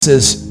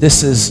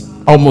This is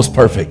almost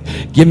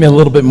perfect. Give me a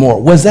little bit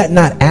more. Was that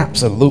not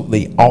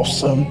absolutely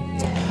awesome?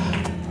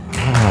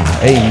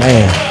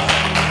 Amen.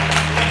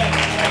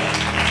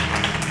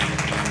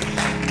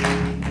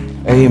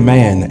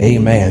 Amen.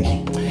 Amen.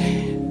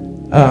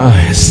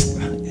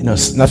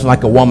 It's nothing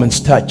like a woman's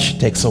touch. It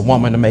takes a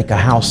woman to make a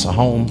house a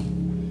home,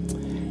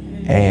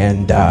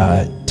 and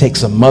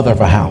takes a mother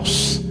of a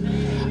house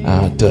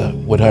to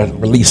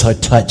release her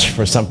touch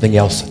for something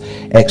else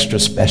extra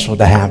special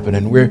to happen.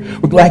 And we're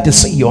glad to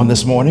see you on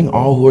this morning,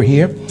 all who are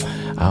here.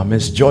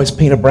 Ms. Joyce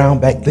Pina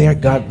Brown back there,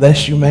 God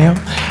bless you, ma'am.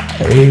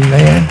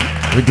 Amen.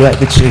 We're glad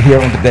that you're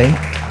here on today.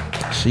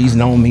 She's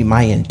known me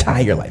my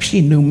entire life. She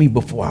knew me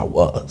before I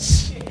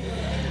was.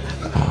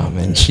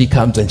 And she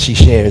comes and she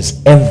shares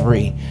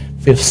every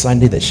fifth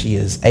Sunday that she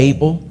is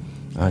able.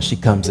 She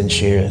comes and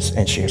shares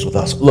with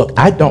us. Look,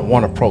 I don't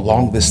want to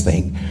prolong this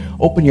thing.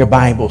 Open your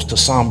Bibles to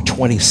Psalm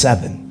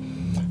 27.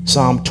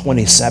 Psalm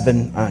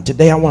 27.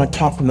 Today I want to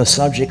talk from the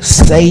subject,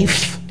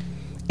 safe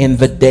in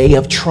the day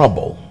of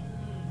trouble.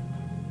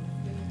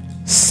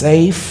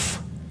 Safe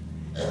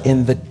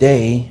in the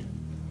day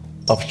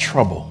of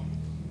trouble.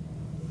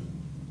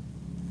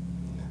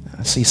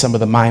 I see some of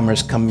the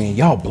mimers coming in.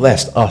 Y'all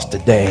blessed us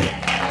today.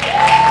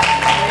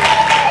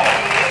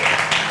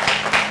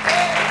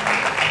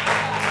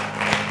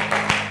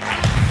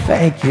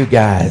 Thank you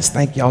guys.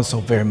 Thank y'all so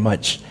very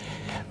much.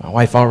 My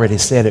wife already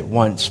said it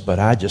once, but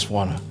I just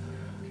want to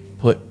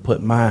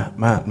put my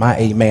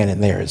amen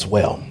in there as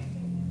well.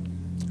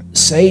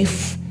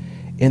 Safe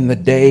in the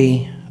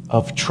day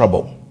of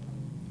trouble.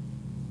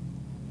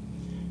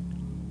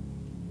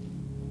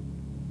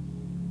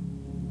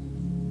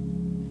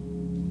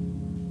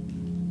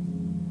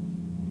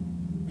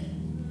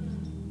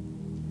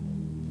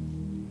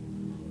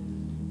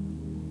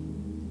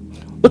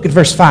 Look at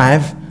verse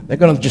 5. They're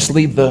going to just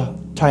leave the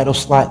title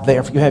slide there.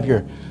 If you have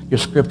your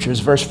scriptures,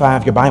 verse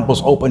 5, your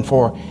Bible's open.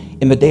 For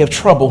in the day of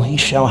trouble he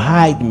shall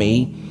hide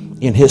me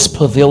in his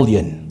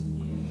pavilion.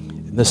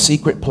 In the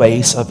secret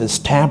place of his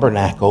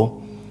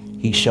tabernacle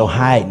he shall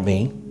hide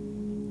me.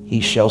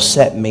 He shall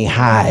set me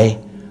high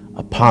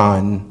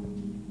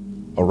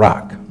upon a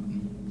rock.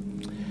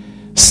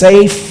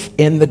 Safe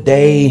in the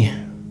day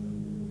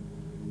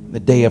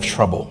of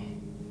trouble.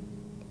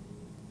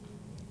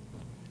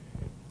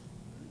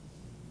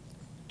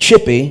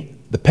 Chippy,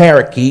 the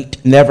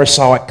parakeet, never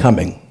saw it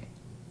coming.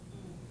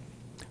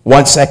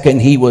 One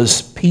second he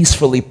was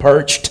peacefully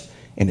perched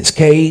in his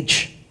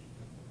cage.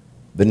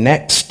 The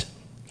next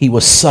he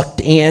was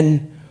sucked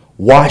in,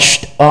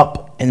 washed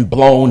up, and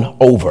blown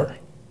over.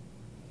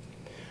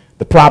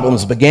 The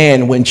problems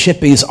began when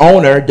Chippy's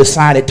owner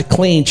decided to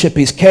clean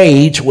Chippy's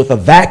cage with a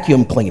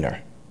vacuum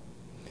cleaner.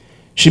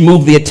 She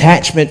moved the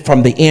attachment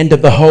from the end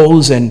of the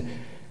hose and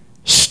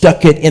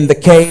stuck it in the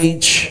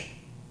cage.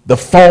 The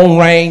phone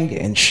rang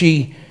and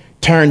she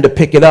turned to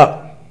pick it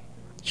up.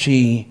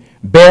 She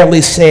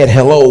barely said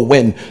hello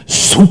when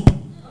soup,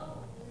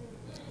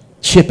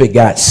 Chippy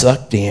got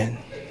sucked in.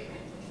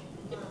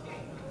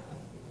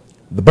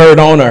 The bird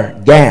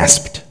owner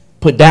gasped,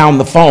 put down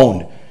the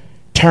phone,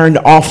 turned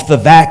off the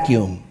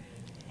vacuum,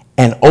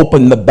 and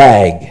opened the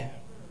bag.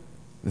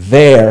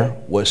 There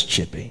was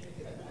Chippy.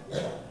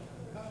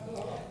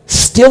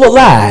 Still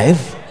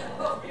alive,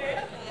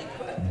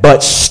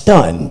 but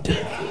stunned.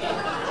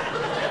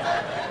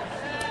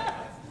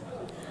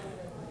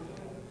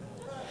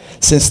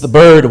 Since the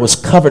bird was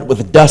covered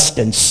with dust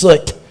and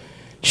soot,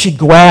 she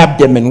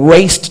grabbed him and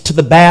raced to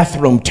the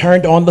bathroom,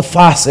 turned on the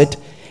faucet,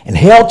 and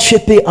held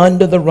Chippy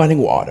under the running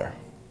water.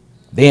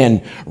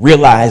 Then,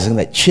 realizing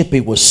that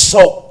Chippy was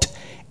soaked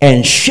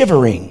and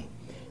shivering,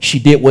 she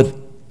did what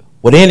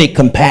any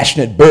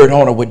compassionate bird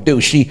owner would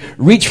do. She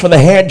reached for the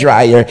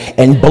hairdryer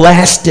and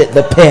blasted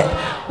the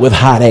pet with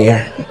hot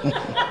air.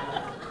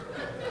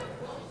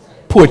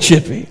 Poor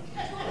Chippy.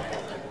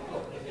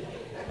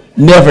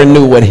 Never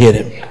knew what hit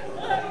him.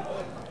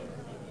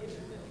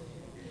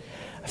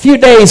 A few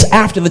days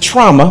after the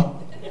trauma,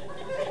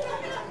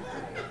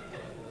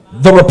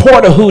 the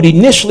reporter who'd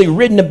initially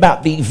written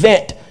about the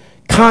event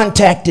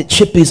contacted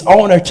Chippy's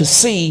owner to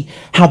see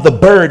how the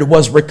bird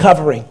was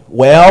recovering.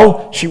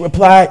 Well, she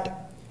replied,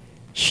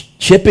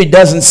 Chippy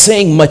doesn't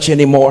sing much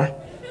anymore.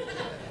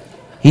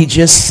 He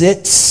just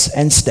sits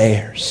and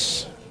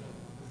stares.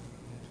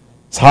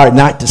 It's hard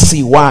not to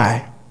see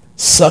why.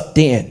 Sucked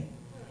in,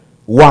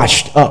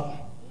 washed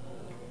up,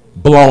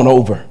 blown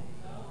over.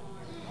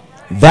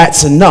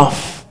 That's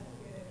enough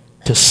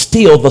to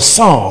steal the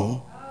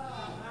song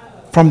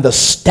from the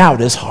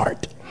stoutest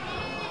heart.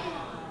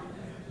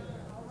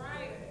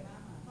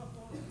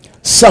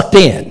 Sucked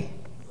in,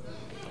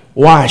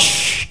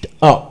 washed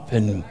up,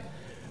 and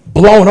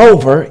blown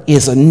over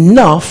is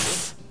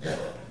enough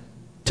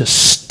to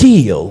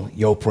steal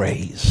your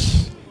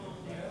praise.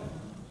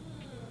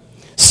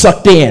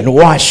 Sucked in,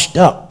 washed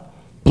up,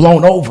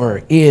 blown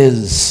over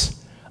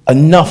is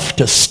enough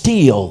to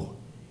steal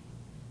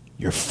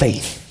your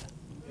faith.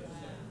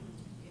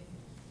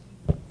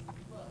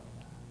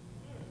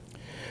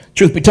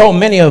 Truth be told,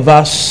 many of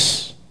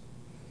us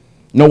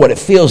know what it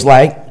feels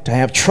like to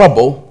have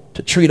trouble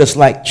to treat us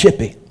like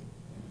Chippy,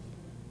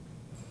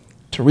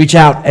 to reach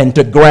out and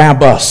to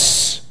grab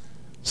us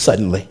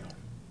suddenly.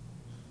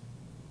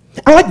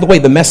 I like the way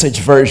the Message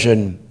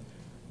version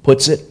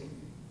puts it.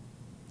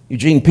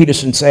 Eugene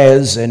Peterson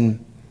says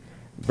in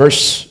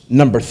verse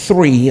number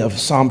 3 of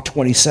Psalm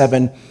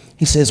 27,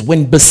 he says,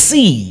 when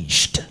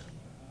besieged,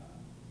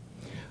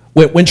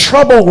 when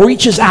trouble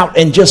reaches out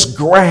and just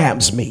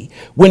grabs me,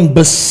 when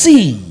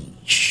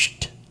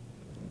besieged,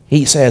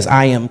 he says,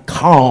 I am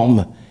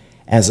calm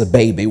as a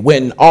baby.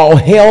 When all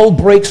hell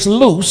breaks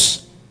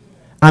loose,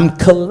 I'm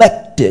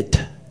collected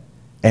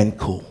and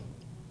cool.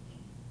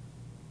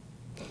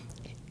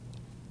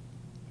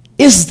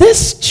 Is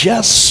this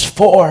just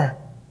for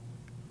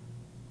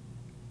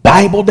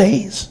Bible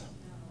days?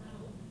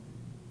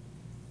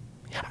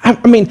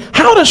 I mean,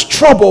 how does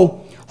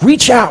trouble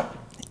reach out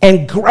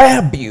and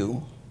grab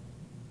you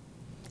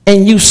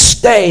and you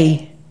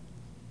stay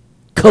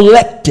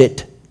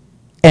collected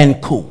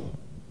and cool?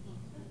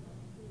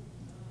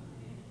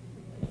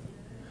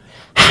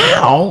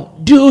 How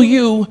do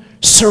you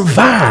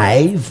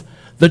survive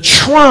the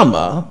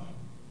trauma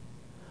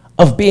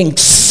of being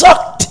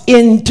sucked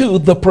into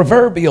the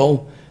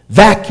proverbial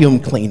vacuum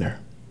cleaner?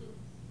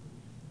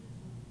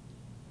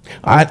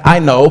 I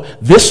know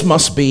this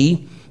must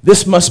be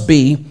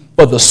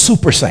for the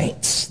super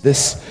saints.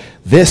 This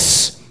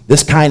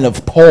kind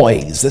of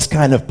poise, this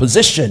kind of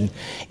position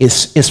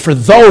is for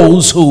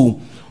those who've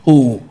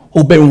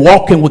been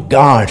walking with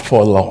God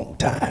for a long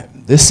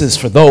time. This is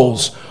for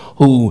those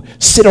who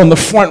sit on the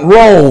front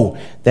row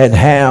that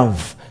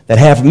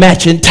have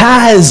matching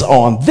ties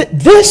on.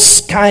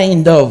 This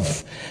kind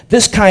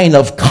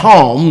of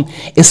calm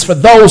is for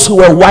those who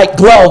wear white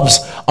gloves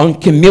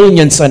on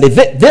Communion Sunday.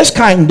 This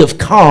kind of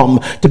calm,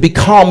 to be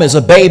calm as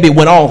a baby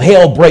when all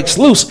hell breaks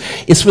loose,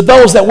 is for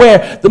those that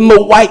wear the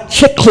little white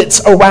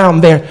chiclets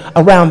around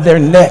their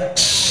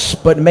necks.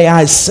 But may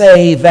I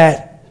say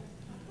that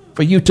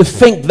for you to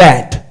think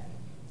that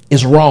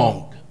is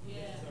wrong.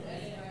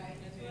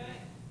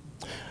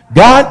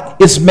 God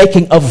is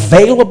making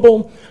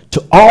available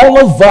to all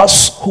of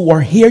us who are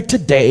here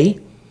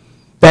today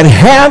that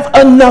have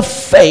enough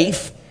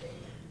faith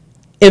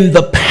in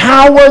the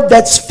power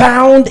that's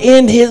found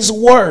in His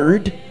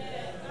Word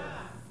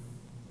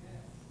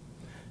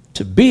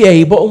to be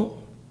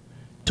able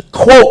to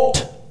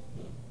quote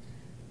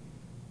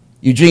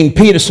Eugene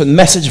Peterson,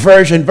 Message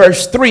version,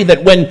 verse 3,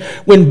 that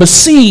when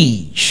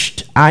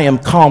besieged, I am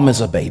calm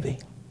as a baby.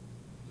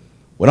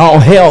 When all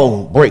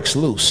hell breaks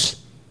loose,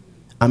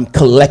 I'm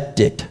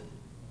collected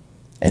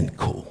and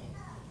cool.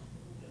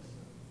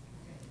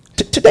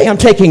 Today I'm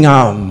taking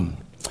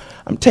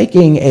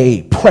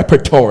a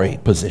preparatory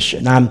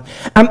position. I'm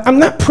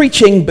not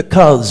preaching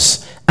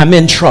because I'm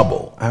in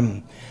trouble.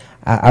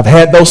 I've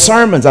had those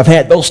sermons. I've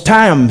had those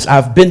times.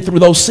 I've been through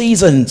those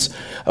seasons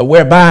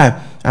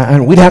whereby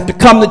we'd have to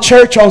come to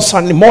church on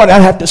Sunday morning.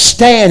 I'd have to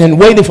stand and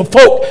waiting for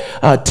folk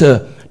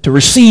to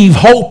receive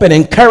hope and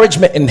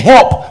encouragement and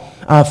help.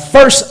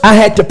 First, I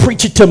had to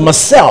preach it to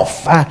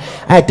myself. I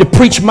had to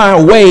preach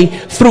my way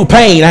through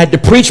pain. I had to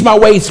preach my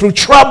way through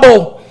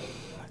trouble.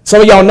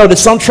 Some of y'all know that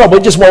some trouble,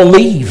 it just won't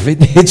leave.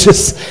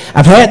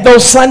 I've had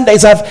those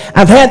Sundays. I've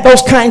had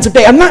those kinds of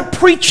days. I'm not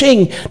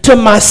preaching to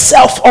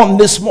myself on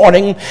this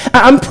morning.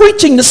 I'm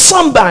preaching to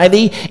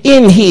somebody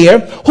in here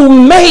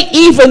who may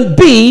even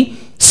be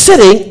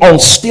sitting on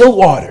still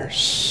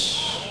waters.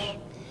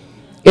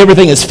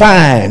 Everything is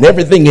fine.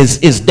 Everything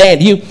is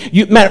dandy.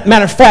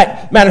 Matter of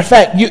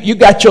fact, you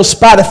got your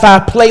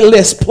Spotify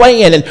playlist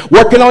playing and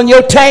working on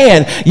your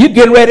tan. You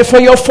getting ready for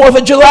your 4th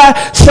of July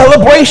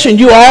celebration.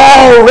 You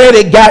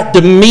already got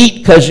the meat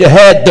because you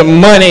had the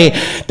money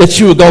that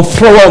you were going to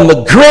throw on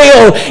the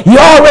grill. You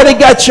already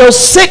got your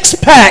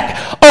 6-pack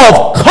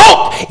of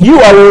Coke.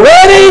 You are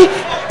ready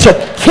to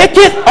kick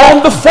it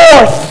on the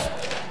 4th.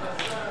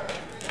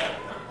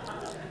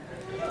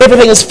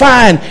 Everything is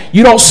fine.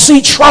 You don't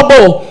see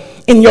trouble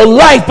in your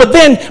life, but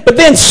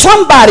then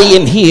somebody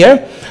in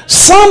here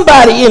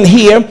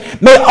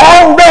may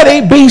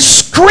already be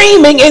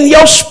screaming in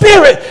your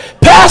spirit,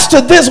 Pastor,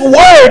 this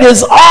word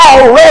is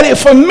already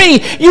for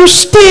me. You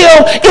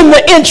still in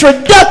the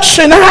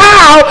introduction.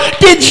 How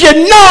did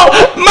you know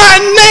my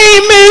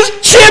name is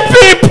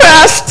Chippy,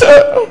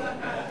 Pastor?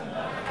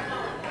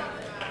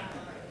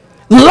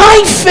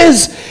 Life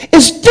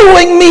is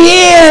doing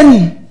me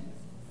in.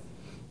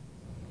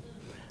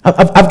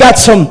 I've got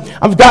some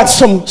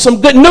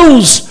good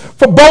news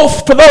for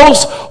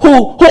those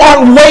who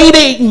aren't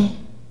waiting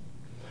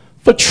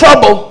for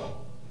trouble.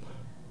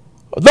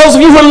 Those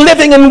of you who are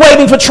living and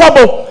waiting for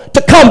trouble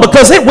to come,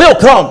 because it will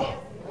come.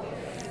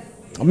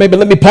 Or maybe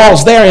let me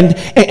pause there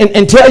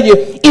and tell you,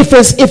 if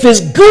it's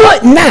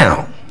good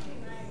now.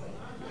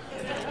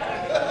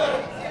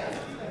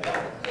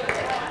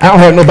 I don't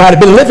have nobody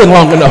been living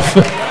long enough.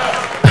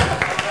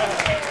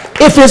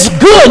 If it's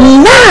good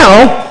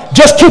now,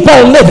 just keep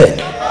on living.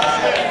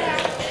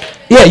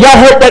 Yeah,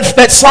 y'all heard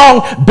that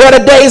song,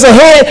 Better Days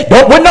Ahead?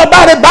 Wouldn't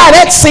nobody buy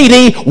that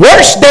CD?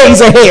 Worse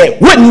Days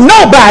Ahead. Wouldn't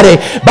nobody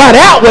buy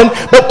that one?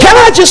 But can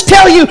I just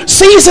tell you,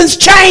 seasons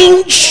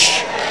change.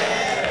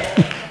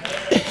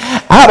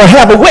 to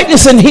have a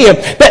witness in here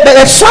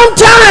that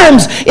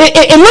sometimes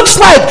it looks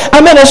like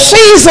I'm in a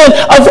season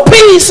of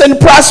peace and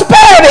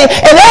prosperity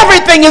and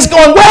everything is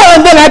going well,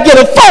 and then I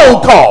get a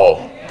phone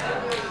call.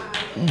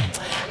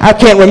 I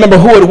can't remember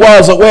who it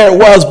was or where it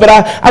was, but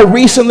I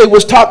recently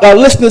was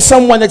listening to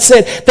someone that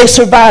said they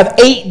survived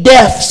 8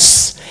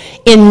 deaths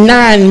in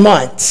 9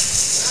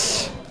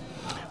 months.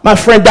 My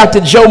friend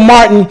Dr. Joe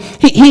Martin,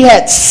 he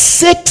had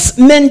 6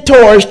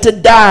 mentors to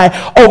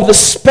die over the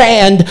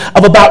span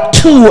of about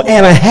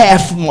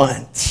 2.5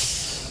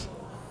 months.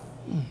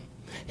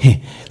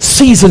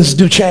 Seasons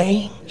do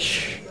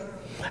change.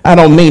 I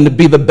don't mean to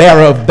be the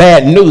bearer of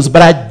bad news,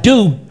 but I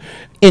do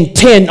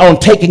intend on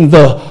taking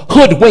the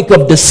hoodwink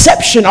of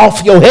deception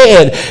off your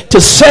head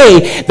to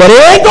say that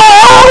it ain't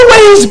gonna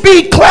always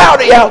be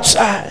cloudy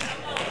outside.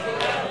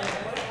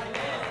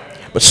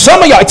 But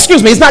some of y'all,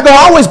 excuse me, it's not going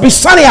to always be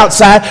sunny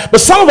outside, but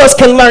some of us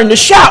can learn to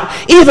shout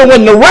even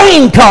when the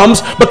rain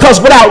comes,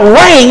 because without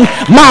rain,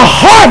 my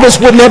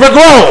harvest will never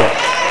grow.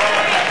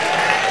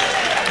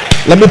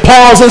 Let me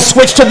pause and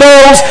switch to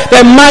those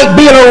that might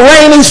be in a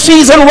rainy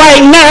season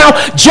right now.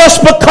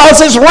 Just because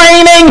it's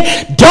raining,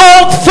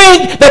 don't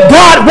think that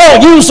God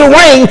won't use the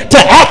rain to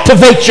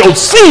activate your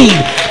seed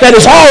that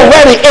is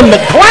already in the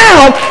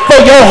ground for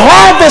your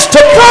harvest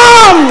to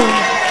come.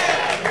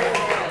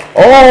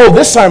 Oh,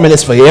 this sermon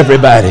is for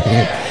everybody.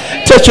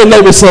 Touch your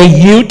neighbor, say,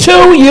 you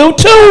too, you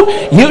too,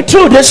 you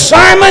too. This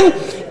sermon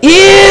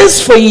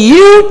is for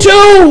you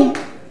too.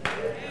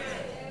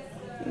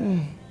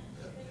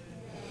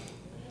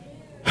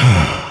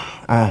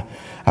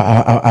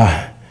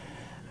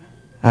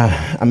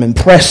 I'm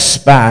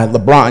impressed by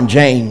LeBron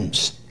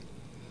James.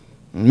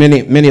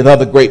 Many of the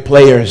other great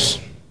players.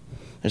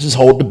 There's this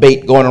whole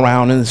debate going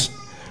around. Is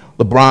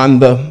LeBron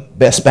the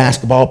best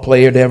basketball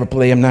player to ever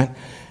play? I'm not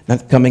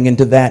coming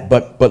into that,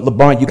 but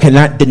LeBron, you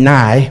cannot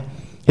deny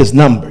his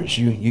numbers.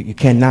 You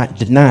cannot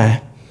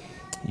deny.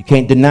 You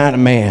can't deny the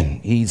man.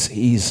 He's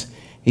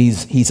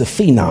a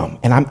phenom,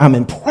 and I'm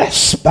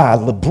impressed by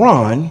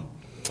LeBron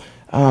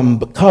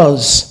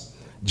because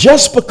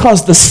just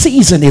because the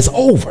season is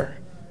over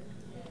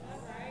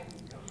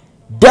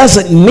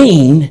doesn't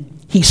mean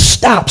he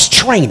stops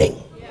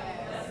training.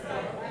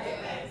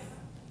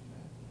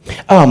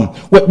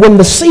 When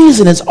the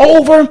season is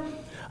over,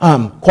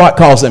 Clark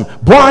calls him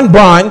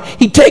Bron.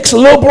 He takes a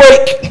little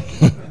break.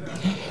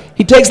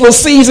 He takes a little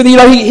season.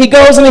 He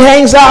goes and he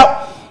hangs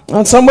out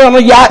somewhere on a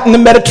yacht in the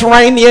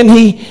Mediterranean.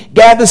 He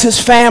gathers his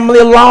family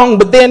along,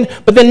 but then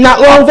not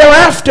long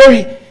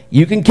thereafter,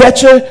 you can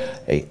catch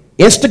a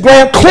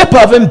Instagram clip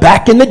of him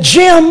back in the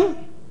gym,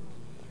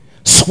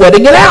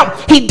 sweating it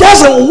out. He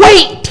doesn't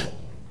wait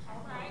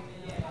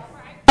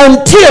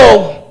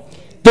until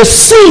the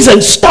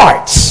season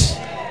starts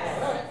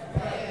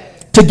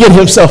to get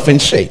himself in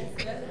shape.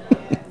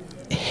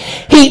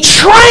 He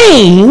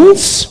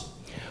trains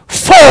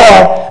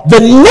for the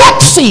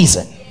next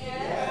season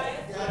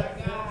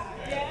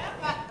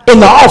in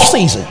the off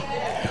season.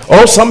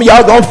 Oh, some of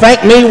y'all gonna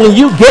thank me when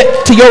you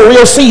get to your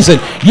real season.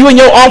 You in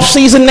your off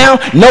season now,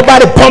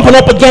 nobody bumping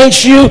up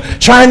against you,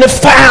 trying to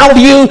foul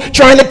you,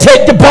 trying to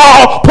take the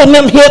ball, putting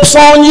them hips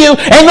on you.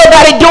 Ain't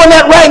nobody doing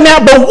that right now.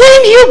 But when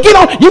you get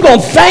on, you're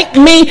gonna thank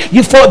me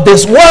for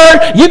this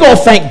word. You're gonna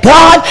thank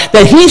God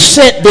that he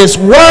sent this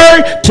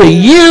word to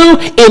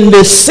you in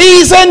this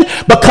season,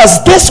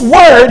 because this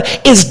word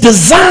is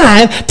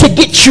designed to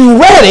get you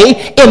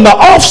ready in the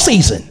off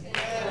season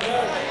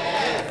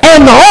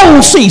and the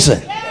on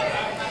season.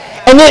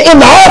 And then in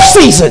the off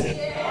season,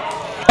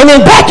 and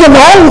then back in the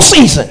on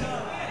season.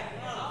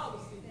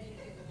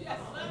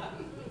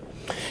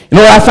 You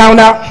know what I found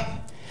out?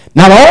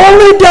 Not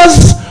only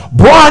does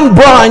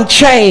Bron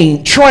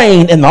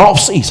train in the off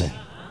season,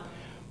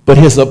 but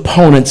his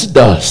opponents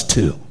does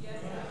too.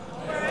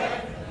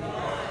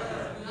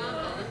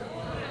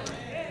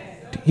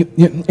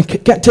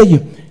 Can I tell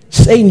you,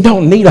 Satan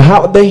don't need a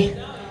holiday.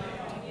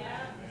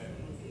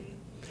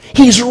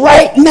 He's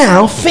right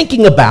now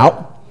thinking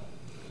about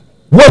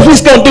what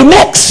he's going to do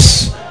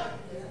next.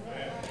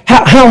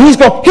 How he's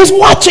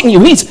watching you.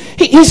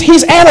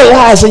 He's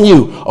analyzing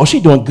you. Oh,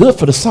 she's doing good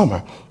for the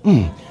summer.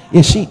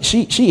 Yeah,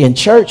 she in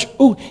church.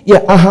 Ooh,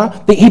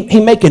 yeah,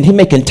 He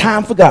making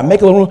time for God.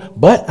 Make a little room.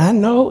 But I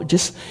know,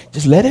 just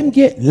let him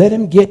get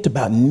to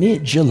about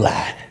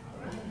mid-July.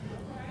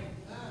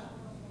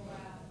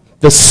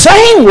 The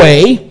same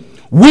way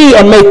we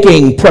are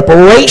making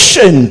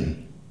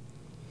preparation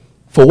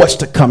for what's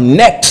to come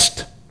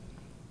next,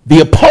 the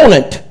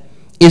opponent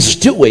is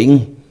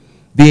doing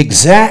the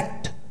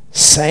exact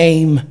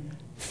same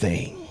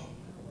thing.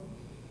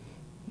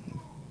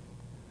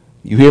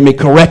 You hear me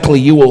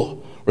correctly, you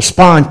will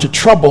respond to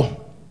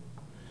trouble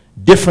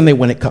differently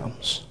when it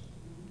comes.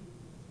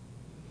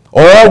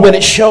 Or when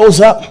it shows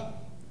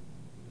up,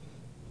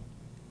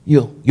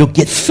 you'll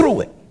get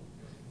through it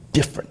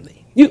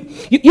differently.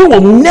 You will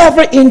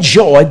never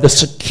enjoy the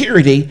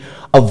security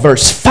of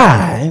verse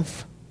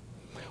 5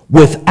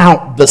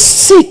 without the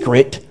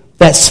secret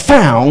that's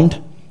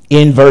found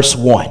in verse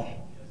 1.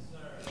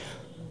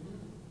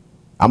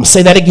 I'm going to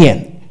say that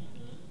again.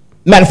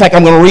 Matter of fact,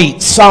 I'm going to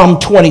read Psalm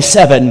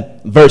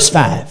 27, verse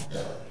 5.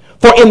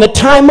 For in the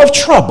time of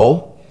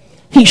trouble,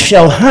 he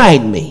shall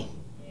hide me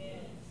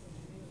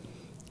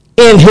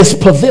in his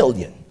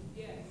pavilion.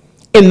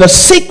 In the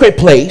secret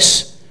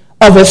place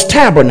of his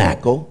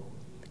tabernacle,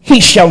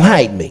 he shall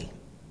hide me.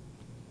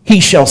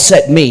 He shall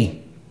set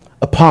me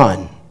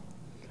upon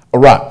a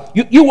rock.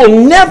 You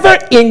will never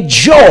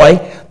enjoy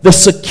the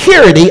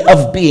security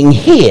of being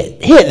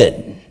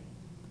hidden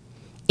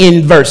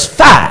in verse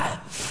 5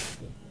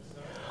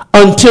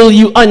 until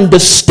you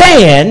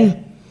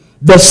understand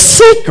the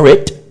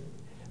secret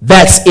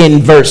that's in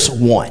verse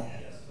 1.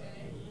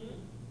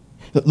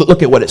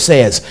 Look at what it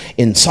says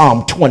in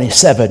Psalm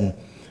 27,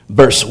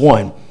 verse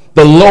 1.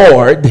 The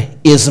Lord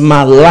is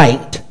my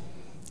light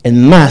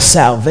and my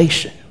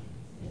salvation.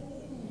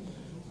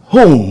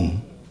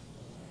 Whom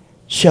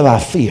shall I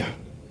fear?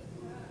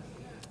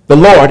 The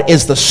Lord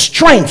is the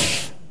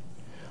strength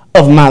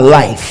of my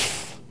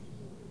life.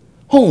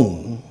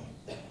 Whom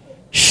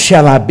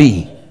shall I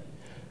be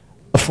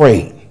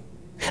afraid?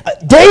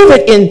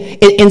 David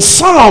in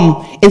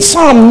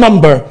Psalm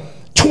number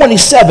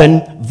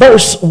 27,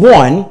 verse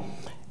 1,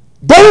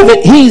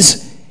 David,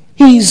 he's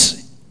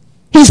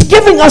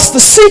giving us the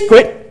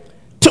secret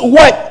to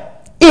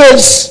what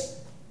is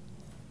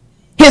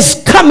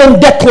his coming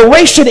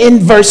declaration in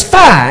verse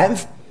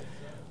 5,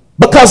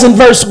 because in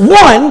verse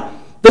 1,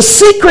 the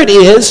secret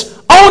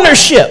is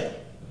ownership.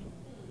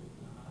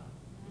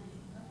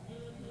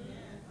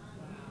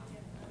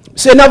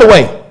 Say another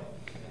way.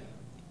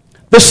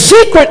 The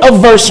secret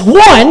of verse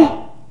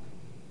 1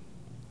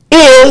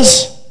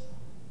 is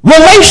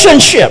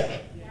relationship.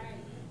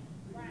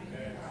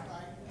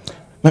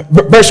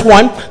 Verse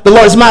 1, the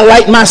Lord is my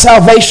light, my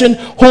salvation,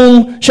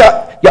 whom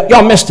shall...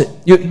 Y'all missed it.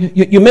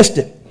 You missed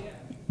it.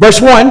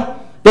 Verse 1,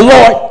 the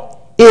Lord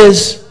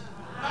is...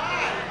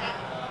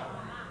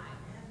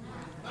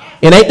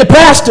 It ain't the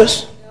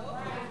pastors.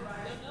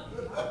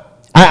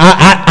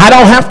 I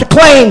don't have to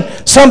claim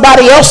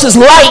somebody else's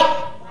light.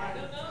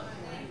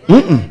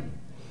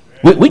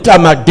 We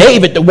talking about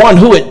David, the one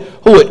who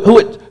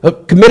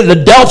had committed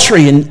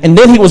adultery and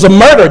then he was a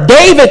murderer.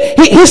 David,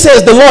 he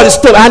says the Lord is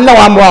still, I know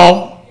I'm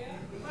wrong.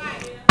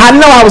 I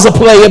know I was a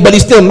player, but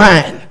he's still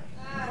mine.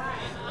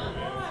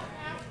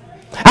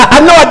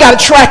 I know I got a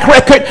track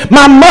record.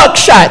 My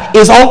mugshot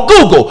is on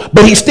Google,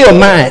 but he's still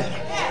mine.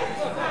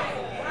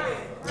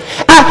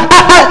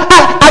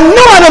 I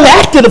know I done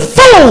acted a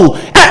fool,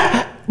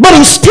 but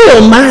he's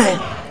still mine.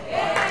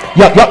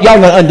 Y'all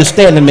not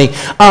understanding me.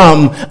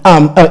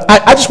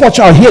 I just want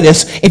y'all to hear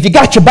this. If you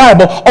got your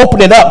Bible,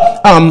 open it up.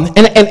 And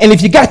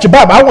if you got your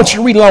Bible, I want you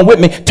to read along with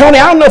me. Tony,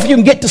 I don't know if you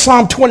can get to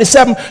Psalm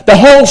 27, the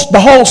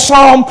whole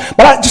Psalm,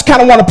 but I just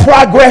kind of want to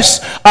progress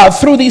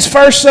through these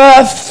first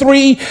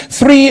three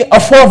or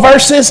four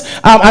verses.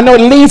 I know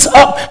it leads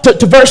up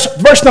to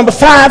verse number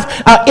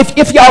 5.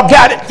 If y'all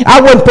got it, I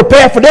wasn't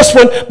prepared for this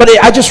one, but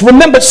I just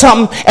remembered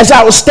something as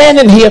I was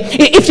standing here.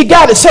 If you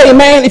got it, say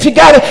amen. If you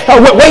got it,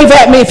 wave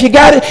at me. If you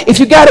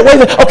got it,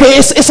 wave it. Okay,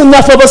 it's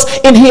enough of us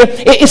in here.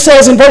 It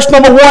says in verse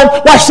number 1,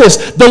 watch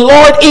this. The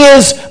Lord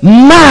is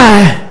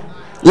my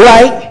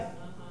light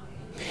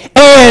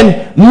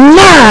and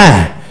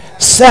my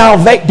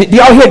salvation. Did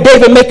y'all hear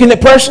David making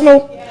it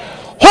personal?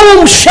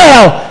 Whom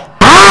shall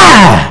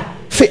I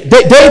fear?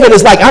 David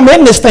is like, I'm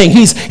in this thing.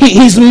 He's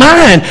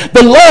mine.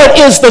 The Lord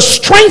is the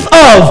strength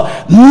of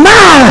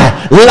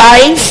my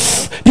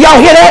life. Do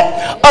y'all hear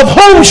that? Of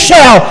whom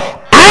shall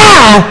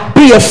I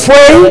be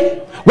afraid?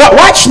 Well,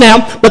 watch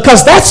now,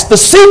 because that's the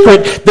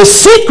secret. The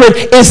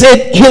secret is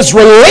in his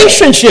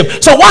relationship.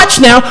 So watch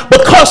now,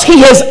 because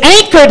he has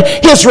anchored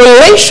his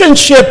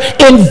relationship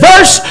in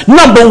verse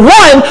number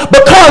 1,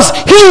 because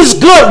he's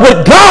good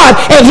with God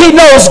and he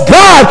knows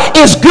God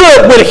is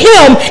good with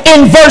him.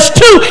 In verse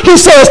 2, he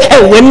says,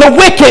 and when the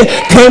wicked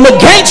came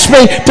against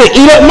me to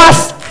eat up my...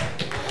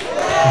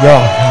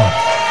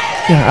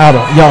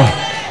 Y'all,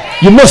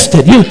 you missed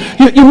it. You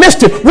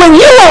missed it. When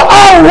you are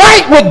all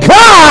right with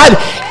God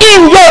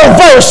in your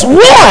verse 1,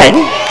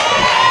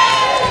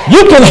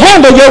 you can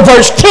handle your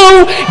verse 2,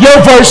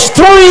 your verse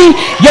 3,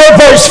 your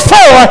verse 4,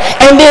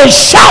 and then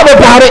shout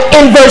about it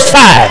in verse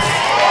 5.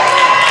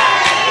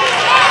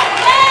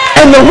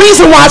 And the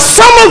reason why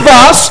some of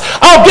us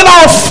get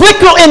all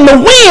fickle in the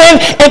wind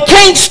and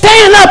can't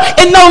stand up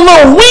in no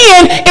little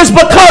wind is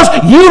because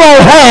you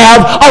don't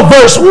have a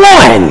verse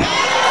 1.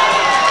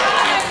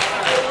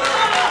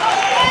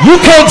 You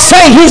can't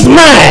say he's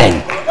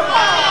mine.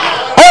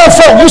 All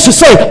folk used to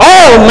say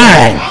all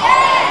mine.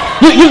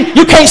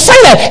 You can't say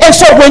that. And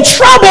so when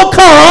trouble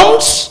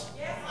comes,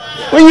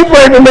 when you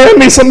pray for me, I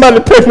need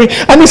somebody to pray for me.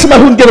 I need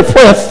somebody who can get a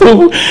prayer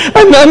through.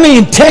 I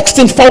mean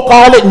texting folk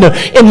all in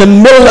the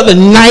middle of the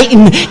night,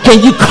 and can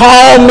you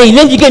call me?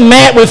 Then you get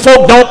mad when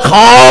folk don't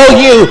call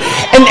you,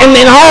 and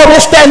then all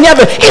this, that, and the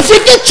other. If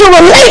you get your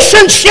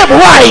relationship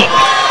right,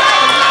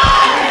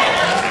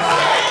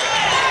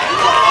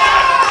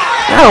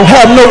 I don't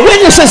have no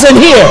witnesses in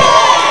here.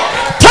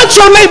 Touch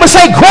your neighbor,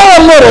 say, grow a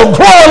little,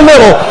 grow a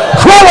little,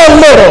 grow a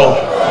little.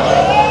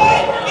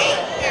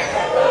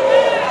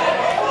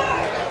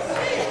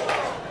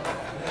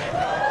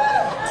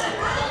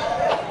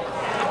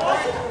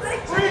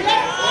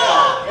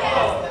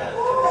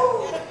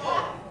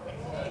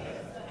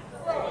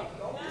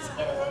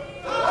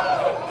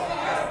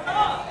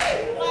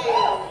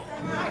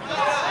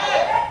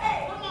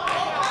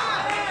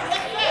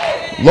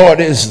 Lord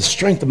is the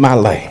strength of my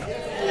life.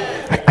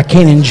 I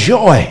can't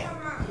enjoy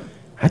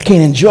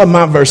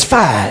my verse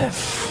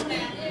 5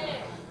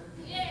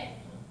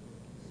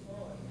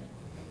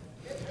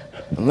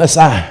 unless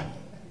I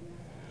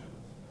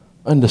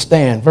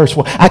understand verse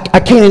 1. I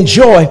can't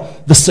enjoy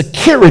the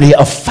security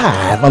of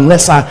 5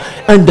 unless I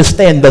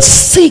understand the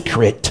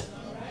secret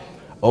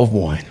of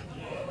 1.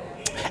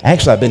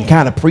 Actually, I've been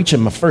kind of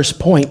preaching my first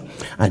point.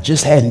 I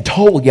just hadn't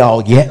told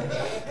y'all yet.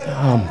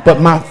 But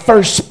my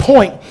first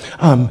point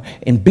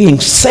in being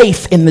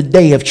safe in the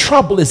day of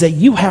trouble is that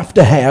you have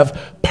to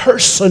have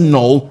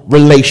personal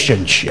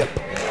relationship.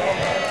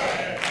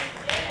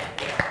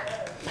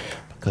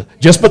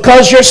 Just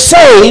because you're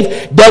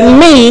saved doesn't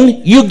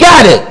mean you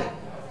got it.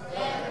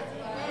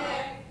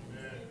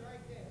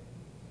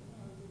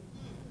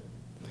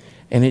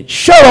 And it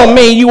sure don't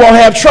mean you won't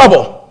have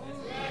trouble.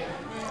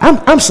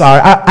 I'm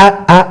sorry.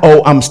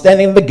 I'm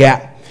standing in the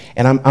gap,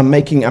 and I'm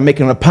making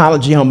an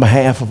apology on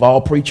behalf of all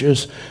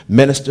preachers,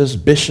 ministers,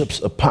 bishops,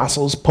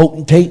 apostles,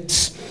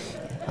 potentates.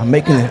 I'm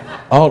making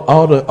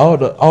all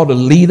the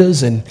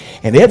leaders and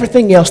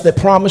everything else that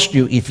promised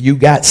you if you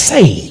got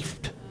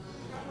saved,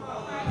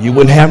 you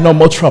wouldn't have no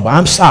more trouble.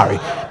 I'm sorry.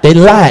 They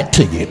lied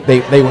to you.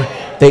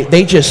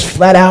 They just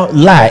flat out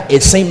lied.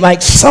 It seemed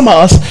like some of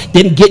us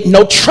didn't get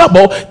no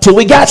trouble till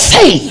we got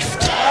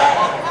saved.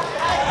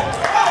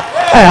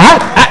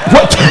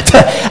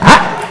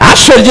 I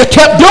should have just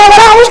kept doing what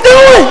I was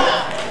doing.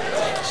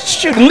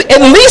 Shoot,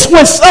 at least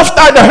when stuff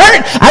started to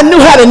hurt, I knew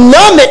how to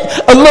numb it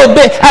a little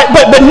bit.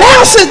 But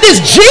now since this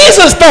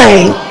Jesus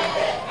thing,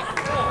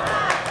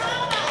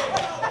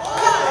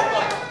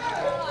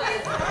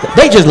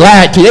 they just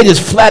lied to you. They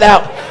just flat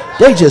out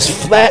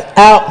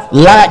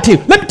lied to you.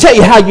 Let me tell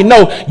you how you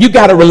know you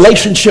got a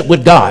relationship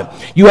with God.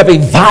 You have a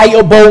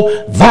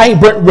viable,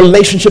 vibrant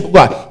relationship with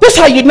God. This is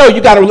how you know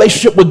you got a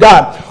relationship with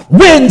God.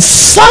 When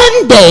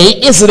Sunday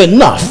isn't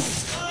enough.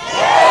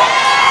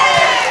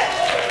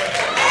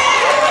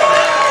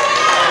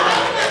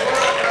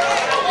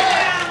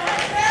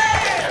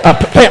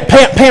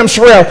 Pam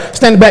Sherrill,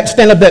 stand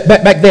up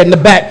back there in the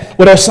back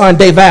with her son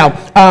Dave Val.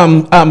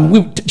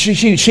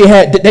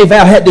 Dave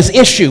Val had this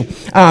issue,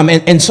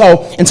 and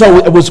so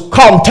it was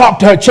called and talk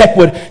to her, check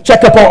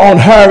up on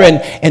her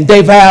and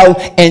Dave Val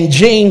and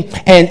Jean,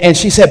 and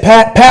she said,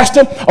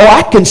 Pastor,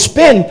 I can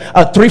spend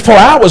 3-4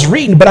 hours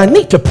reading, but I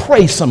need to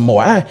pray some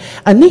more.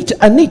 I need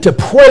to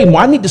pray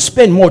more. I need to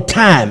spend more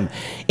time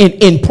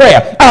in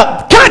prayer.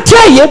 Can I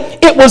tell you,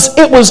 it was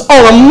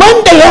on a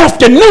Monday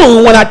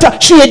afternoon when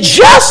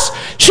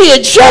she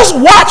had just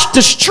watched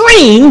the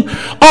stream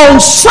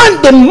on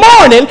Sunday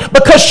morning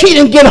because she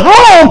didn't get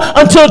home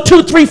until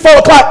 2, 3, 4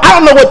 o'clock. I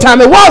don't know what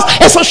time it was,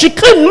 and so she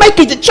couldn't make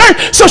it to church.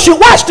 So she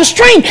watched the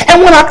stream, and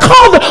when I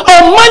called her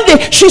on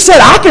Monday, she said,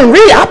 I can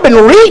read. I've been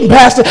reading,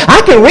 Pastor. I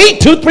can read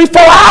 2, 3,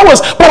 4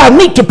 hours, but I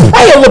need to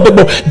pray a little bit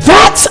more.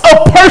 That's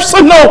a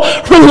personal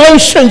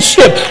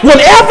relationship.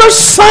 Whenever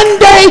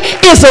Sunday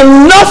is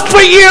enough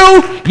for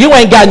you, you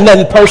ain't got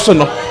nothing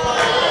personal.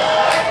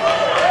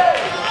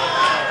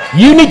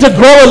 You need to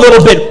grow a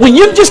little bit. When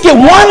you just get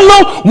one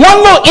little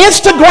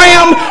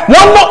Instagram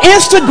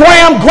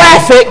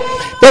graphic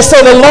that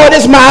says the Lord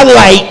is my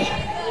light,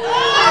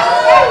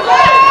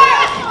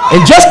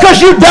 and just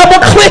because you double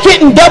click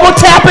it and double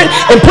tap it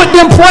and put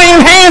them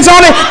praying hands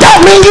on it,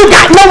 don't mean you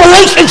got no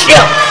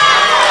relationship.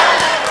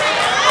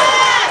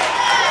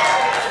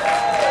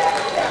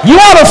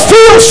 You ought to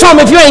feel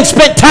something if you ain't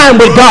spent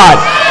time with God.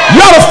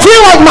 You ought to feel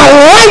like my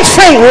life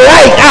ain't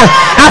right.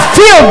 I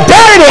feel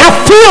dirty. I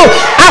feel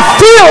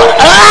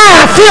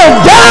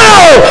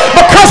dull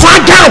because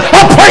I got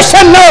a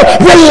personal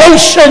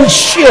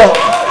relationship.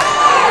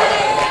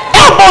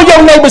 Elbow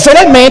your neighbor and say,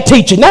 that man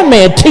teaching. That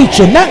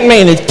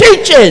man is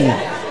teaching.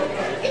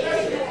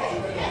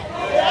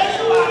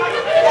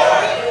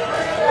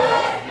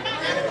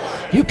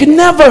 You can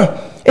never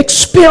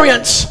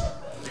experience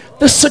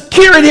the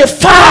security of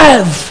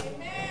 5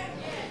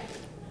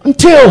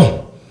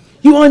 until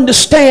you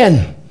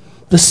understand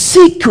the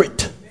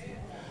secret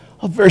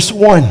of verse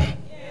 1.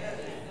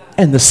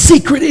 And the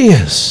secret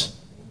is,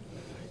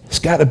 it's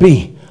got to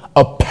be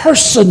a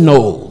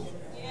personal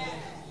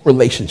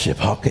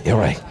relationship. Okay, all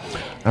right.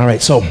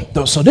 So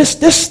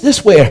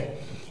this where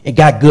it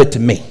got good to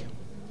me.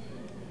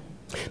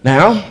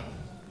 Now,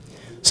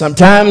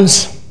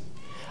 sometimes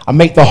I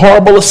make the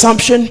horrible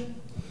assumption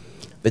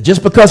that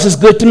just because it's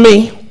good to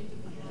me,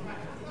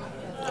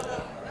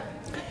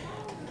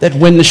 that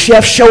when the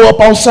chefs show up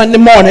on Sunday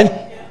morning,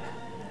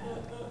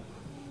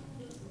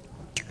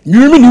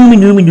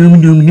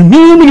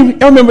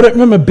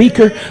 remember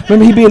Beaker?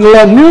 Remember he being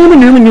loud?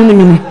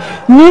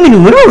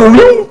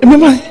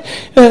 Remember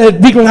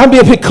Beaker? I'll be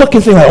up here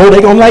cooking, saying, "Oh,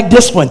 they gonna like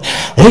this one.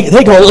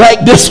 They gonna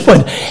like this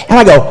one." And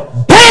I go,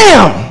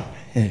 "Bam!"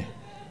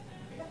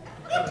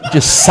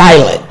 Just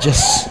silent,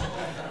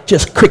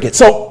 just cricket.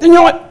 So you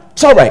know what?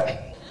 It's all right.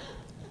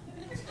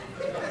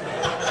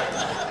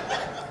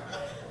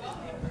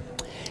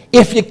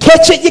 If you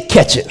catch it, you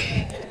catch it.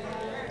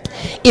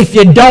 If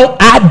you don't,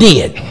 I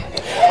did.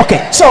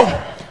 Okay, so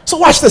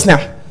watch this now.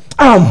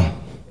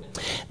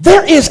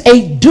 there is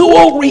a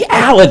dual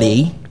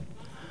reality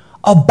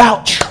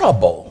about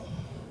trouble.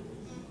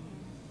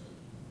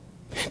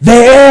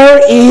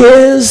 There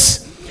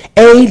is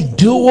a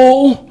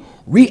dual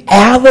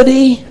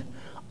reality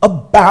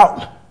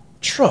about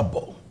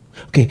trouble.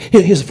 Okay,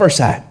 here's the first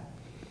side.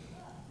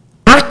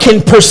 I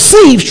can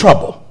perceive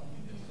trouble.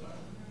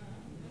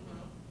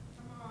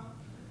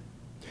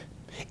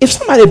 If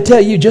somebody would tell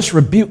you just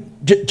rebuke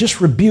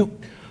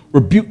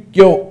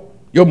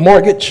your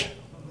mortgage,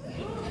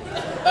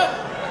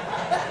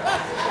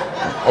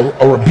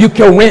 or rebuke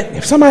your rent.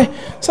 If somebody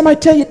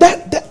tell you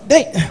that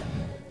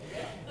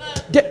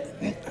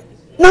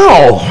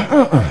no,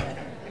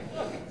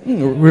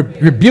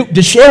 rebuke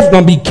the sheriff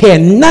gonna be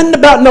caring nothing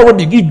about no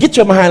rebuke. You get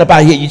your behind up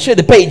out here. You should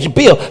have paid your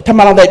bill. Talking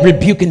about all that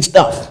rebuking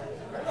stuff.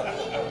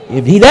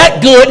 If he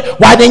that good,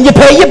 why didn't you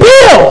pay your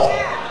bill?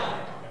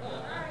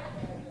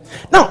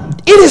 No,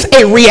 it is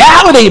a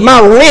reality.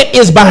 My rent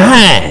is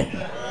behind.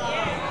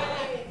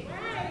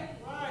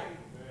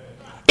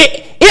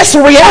 It's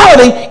a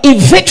reality.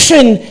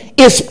 Eviction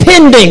is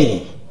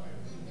pending.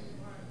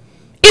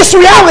 It's a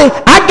reality.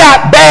 I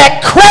got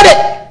bad credit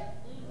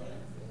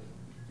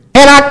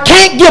and I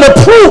can't get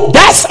approved.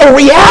 That's a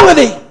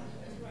reality.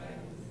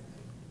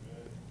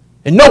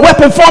 And no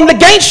weapon formed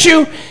against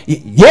you.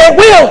 Yeah, it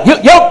will.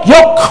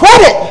 Your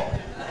credit.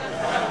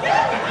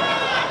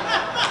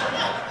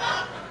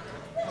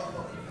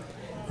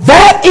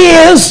 That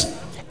is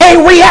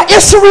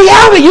it's a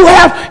reality. You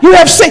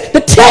have seen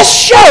the tests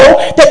show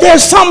that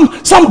there's some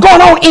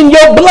going on in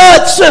your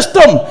blood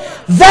system.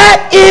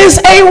 That is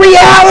a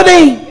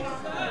reality.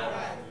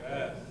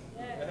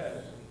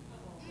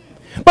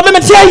 But let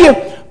me tell you,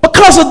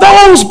 because of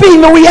those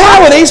being the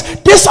realities,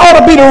 this ought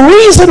to be the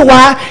reason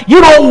why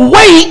you don't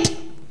wait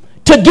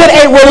to get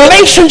a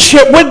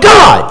relationship with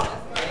God.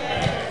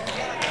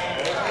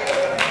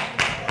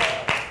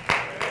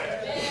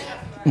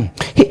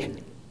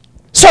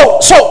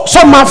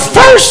 So my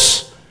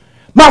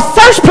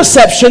first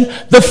perception,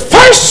 the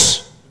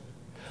first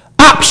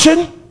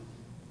option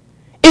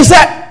is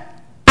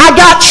that I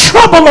got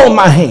trouble on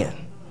my hand.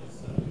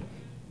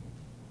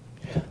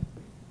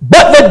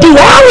 But the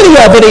duality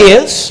of it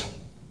is,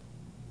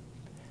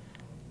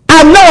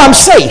 I know I'm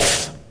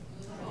safe.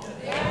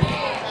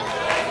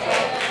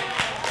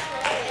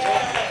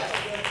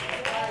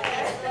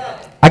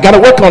 I got to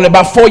work on it.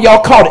 About 4 of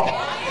y'all caught it.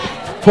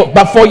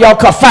 About 4 of y'all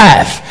caught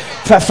 5.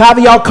 5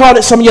 of y'all caught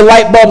it. Some of your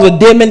light bulbs are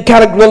dimming,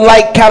 kind of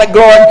light, kind of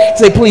glowing.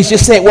 Say, please,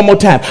 just say it one more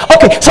time.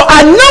 Okay, so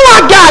I know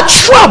I got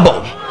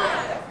trouble.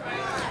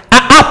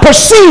 I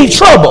perceive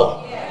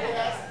trouble.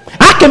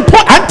 I can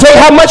tell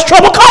you how much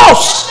trouble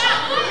costs.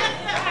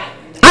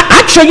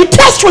 I can show you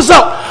test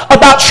result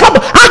about trouble.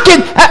 I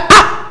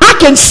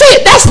can see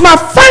it. That's my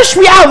first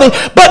reality.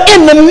 But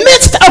in the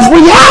midst of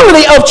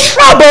reality of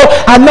trouble,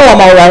 I know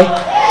I'm all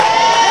right.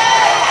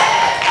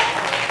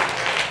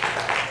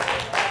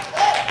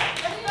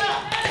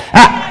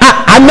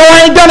 I know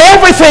I ain't done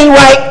everything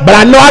right, but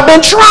I know I've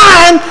been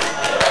trying.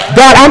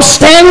 God, I'm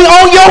standing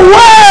on your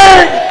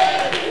word.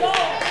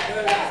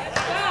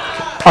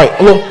 All right,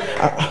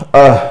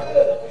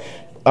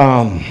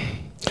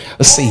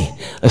 let's see.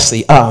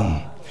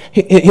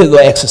 Here's a little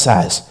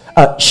exercise.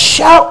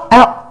 Shout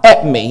out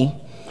at me.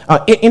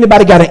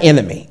 Anybody got an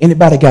enemy?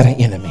 Anybody got an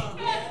enemy?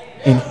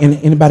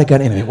 Anybody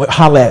got an enemy? Well,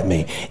 holler at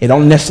me. It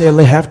don't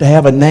necessarily have to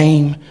have a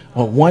name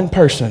or one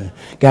person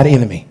got an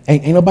enemy.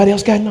 Ain't nobody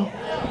else got no?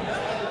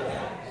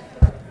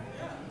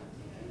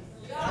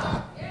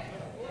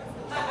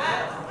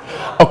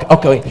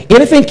 Okay.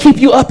 Anything keep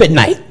you up at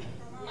night?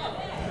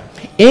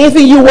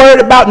 Anything you worried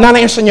about not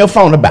answering your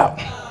phone about?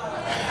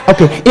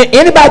 Okay.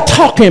 Anybody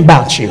talking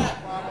about you?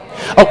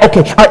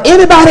 Okay. Or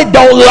anybody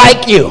don't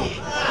like you?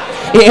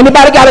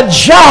 Anybody got a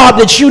job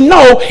that you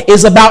know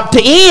is about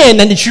to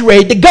end and that you're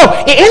ready to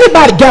go?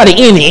 Anybody got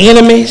any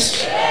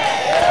enemies?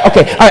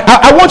 Okay,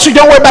 I want you,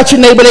 don't worry about your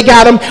neighbor, they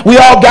got them. We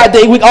all got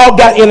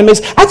enemies.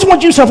 I just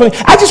want you to do something.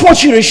 I just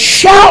want you to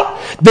shout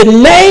the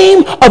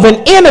name of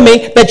an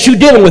enemy that you're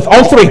dealing with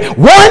on 3.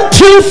 1,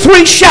 2,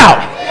 3, shout.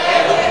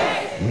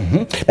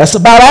 Mm-hmm. That's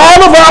about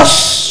all of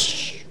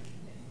us.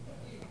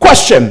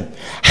 Question,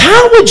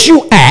 how would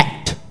you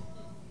act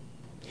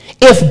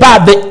if by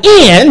the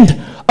end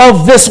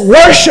of this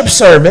worship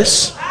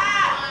service,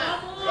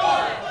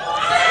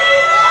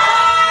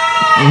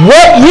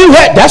 what you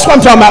had, that's what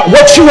I'm talking about,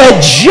 what you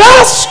had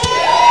just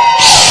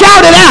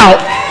shouted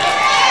out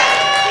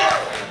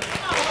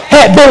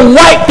had been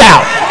wiped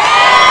out?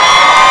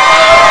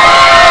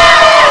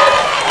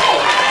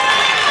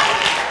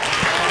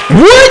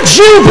 Would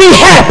you be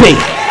happy?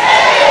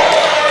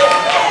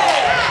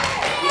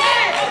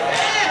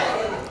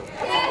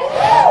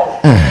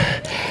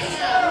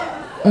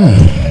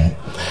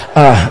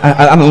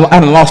 I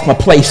done lost my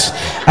place.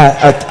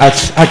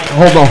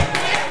 Hold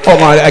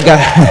on. I got.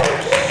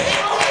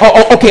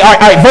 Okay. All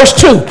right. Verse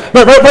 2.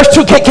 Verse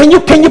 2. Can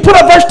you put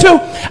up verse 2?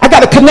 I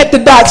got to connect the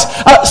dots.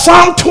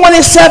 Psalm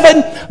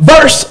 27,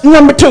 verse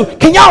number 2.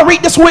 Can y'all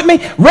read this with me?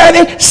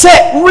 Ready,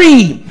 set,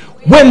 read.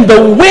 When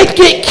the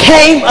wicked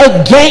came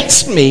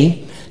against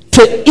me to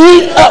to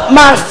eat up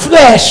my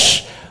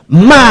flesh,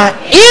 my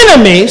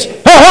enemies.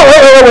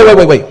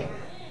 Oh, wait.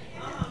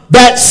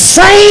 That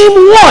same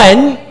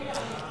one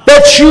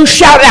that you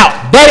shout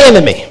out, that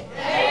enemy.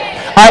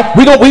 All right,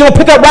 we're gonna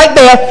pick up right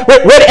there.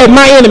 Ready at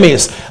my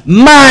enemies.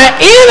 My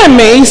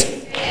enemies.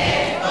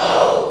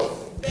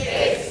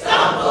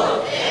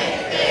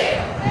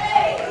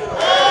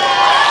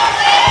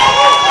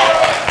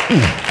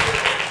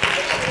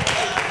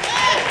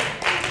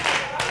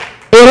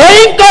 It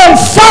ain't gonna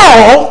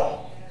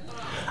fall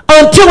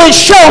until it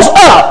shows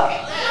up.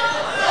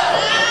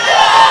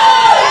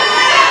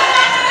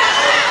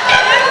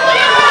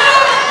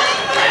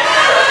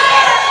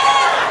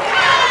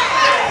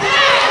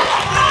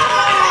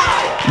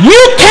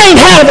 You can't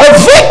have a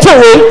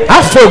victory,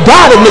 I feel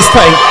God in this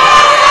thing,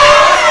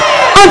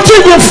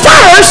 until you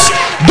first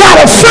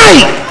gotta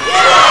fight.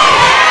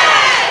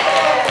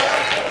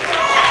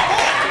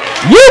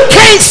 You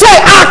can't say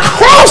I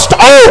crossed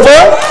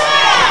over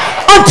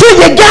until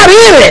you got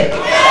in it.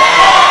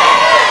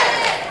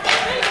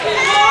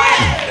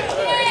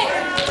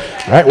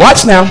 All right,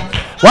 watch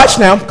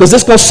now, because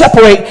this is going to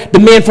separate the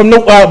men from the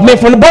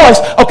boys,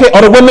 okay,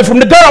 or the women from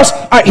the girls.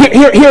 All right,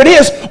 here it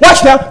is.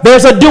 Watch now.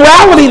 There's a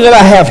duality that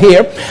I have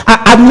here.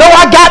 I know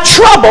I got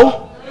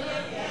trouble.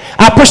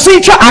 I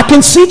perceive trouble. I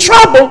can see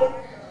trouble,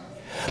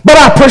 but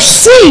I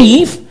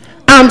perceive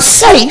I'm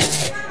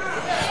safe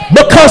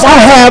because I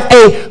have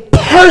a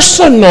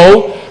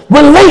personal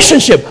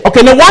relationship.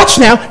 Okay, now watch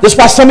now. This is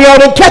why some of y'all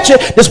didn't catch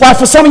it. This is why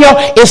for some of y'all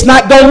it's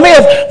not going to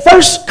live.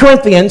 1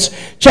 Corinthians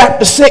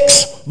chapter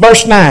 6,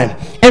 verse 9.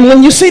 And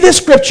when you see this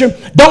scripture,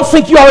 don't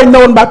think you already know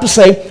what I'm about to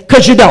say,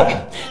 because you don't.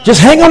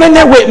 Just hang on in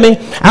there with me.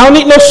 I don't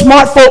need no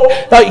smart folk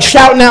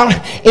shouting out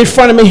in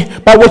front of me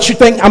about what you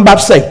think I'm about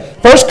to say.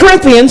 1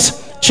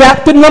 Corinthians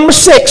chapter number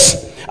 6,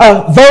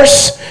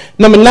 verse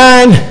number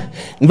 9 and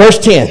verse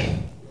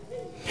 10.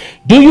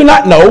 Do you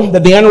not know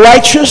that the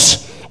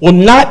unrighteous will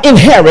not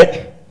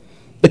inherit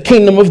the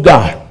kingdom of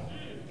God?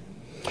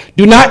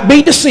 Do not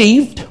be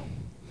deceived.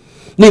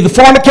 Neither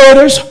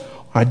fornicators,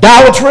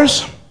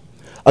 idolaters,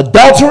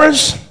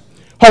 adulterers,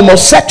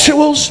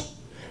 homosexuals,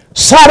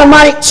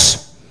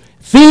 sodomites,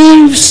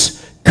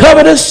 thieves,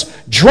 covetous,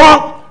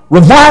 drunk,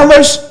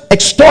 revilers,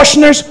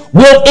 extortioners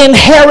will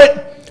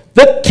inherit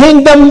the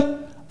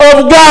kingdom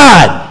of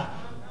God.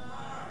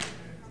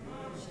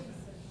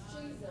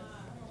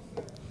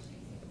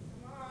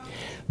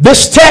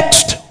 This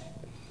text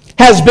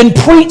has been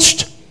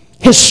preached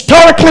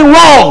historically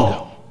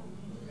wrong,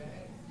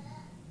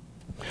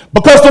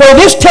 because the way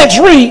this text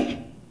reads,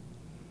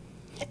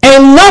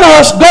 ain't none of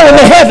us going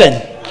to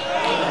heaven.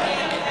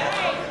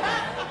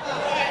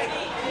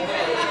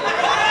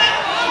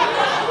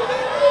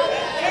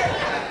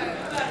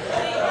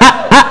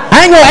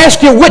 I ain't going to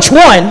ask you which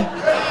one,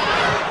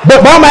 but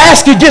I'm going to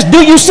ask you just,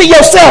 do you see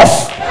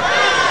yourself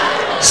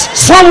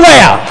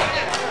somewhere?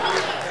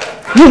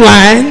 You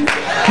lying.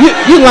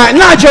 You lying.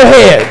 Nod your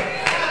head.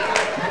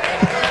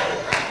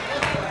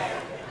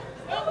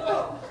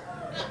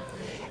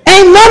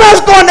 Ain't none of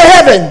us going to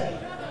heaven.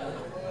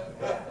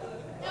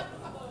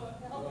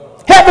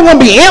 Heaven gonna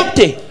be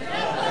empty.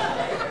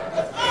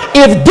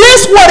 If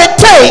this what it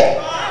take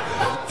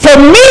for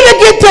me to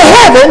get to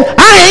heaven,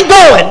 I ain't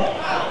going.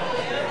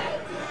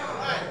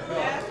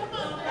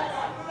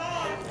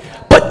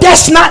 But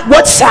that's not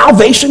what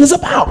salvation is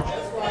about.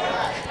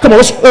 Come on,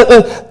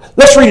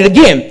 let's read it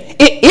again.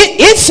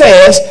 It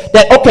says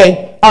that,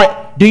 okay, all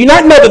right, do you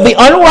not know that the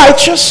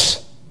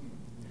unrighteous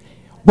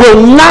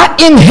will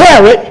not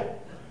inherit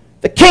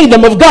the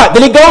kingdom of God?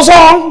 Then it goes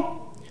on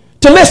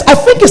to list. I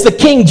think it's the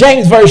King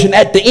James Version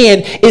at the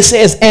end. It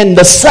says, and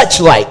the such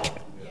like.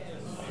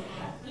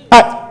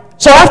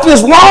 So after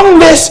this long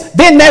list,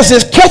 then there's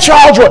this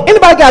catch-all drawer.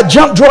 Anybody got a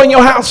junk drawer in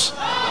your house?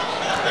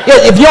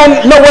 Yeah, if you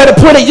don't know where to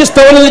put it, just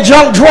throw it in the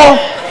junk drawer.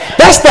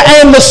 That's the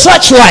and the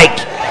such like.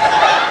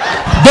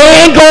 They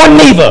ain't going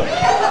neither.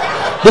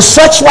 The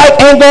such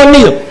like ain't going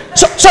neither.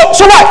 So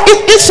what?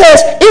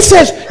 It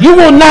says you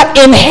will not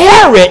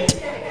inherit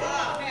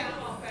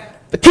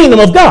the kingdom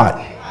of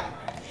God.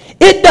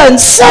 It doesn't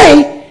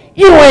say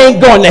you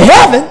ain't going to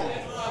heaven.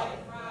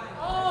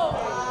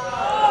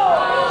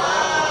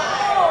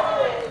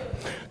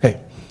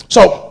 Okay,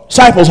 so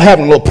disciples are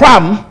having a little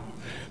problem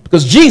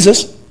because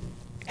Jesus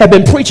had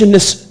been preaching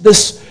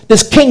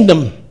this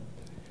kingdom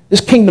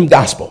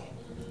gospel.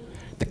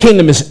 The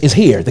kingdom is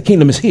here. The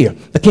kingdom is here.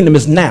 The kingdom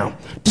is now.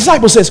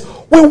 Disciple says,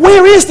 well,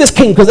 where is this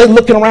kingdom? Because they're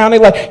looking around. They're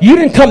like, you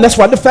didn't come. That's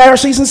why the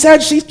Pharisees and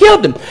Sadducees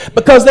killed him.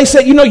 Because they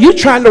said, you're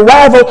trying to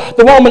rival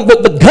the Roman,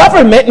 the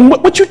government. And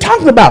what you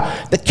talking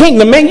about? The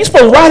kingdom, man. You're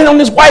supposed to ride on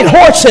this white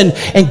horse and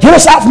get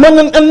us out from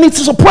underneath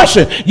this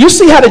oppression. You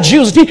see how the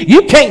Jews do.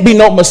 You can't be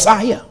no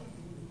Messiah.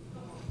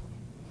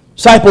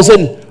 Disciples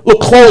in a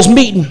little closed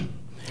meeting.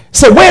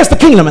 So where's the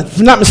kingdom? If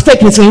I'm not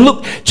mistaken, it's in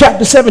Luke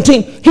chapter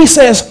 17. He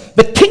says,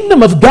 the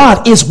kingdom of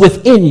God is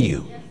within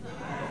you.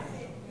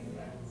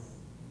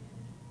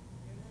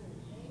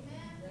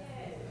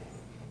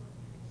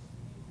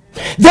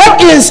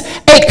 There is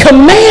a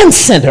command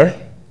center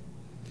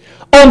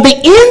on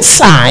the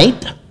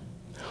inside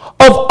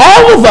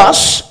all of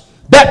us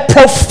that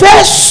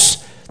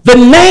profess the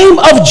name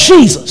of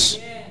Jesus.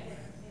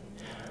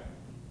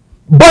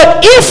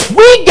 But if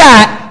we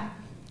got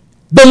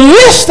the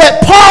list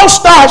that Paul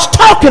starts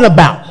talking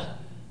about,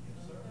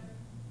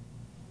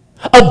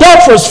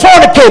 adulterers,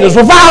 fornicators,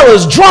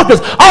 revilers,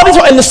 drunkards, all these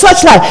and the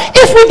such like,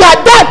 if we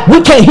got that,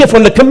 we can't hear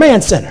from the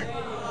command center.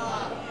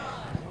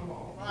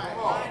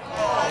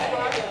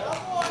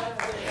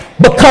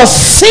 Because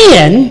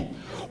sin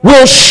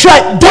will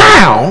shut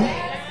down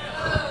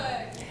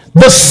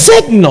the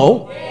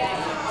signal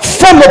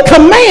from the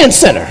command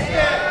center.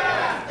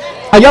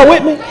 Are y'all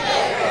with me?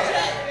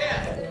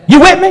 You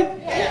with me?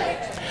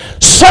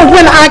 So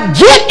when I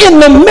get in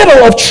the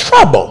middle of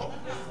trouble,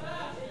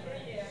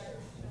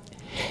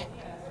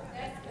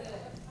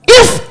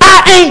 if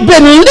I ain't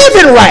been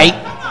living right,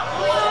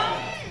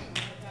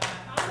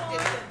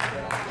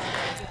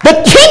 the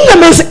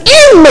kingdom is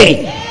in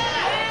me,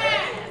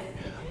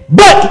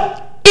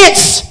 but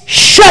it's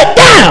shut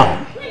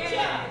down.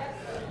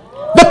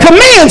 The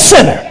command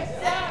center.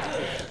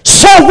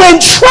 So when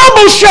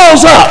trouble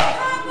shows up,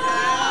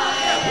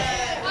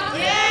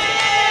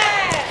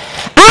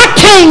 I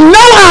can't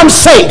know I'm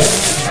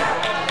safe,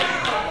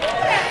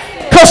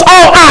 because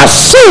all I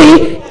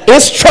see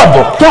is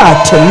trouble.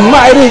 God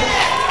almighty,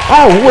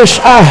 I wish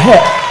I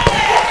had.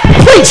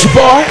 Preach,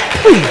 boy,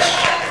 preach.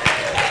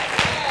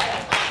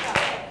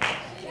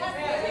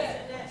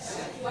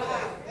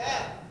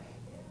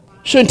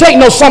 Shouldn't take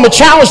no summer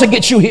challenge to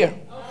get you here.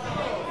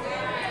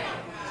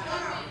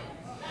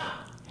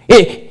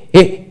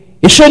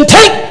 It shouldn't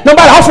take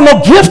nobody offering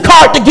no gift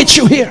card to get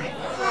you here.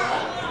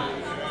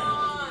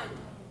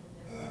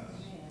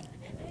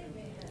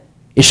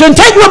 It shouldn't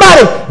take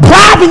nobody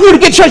bribing you to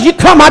get you. You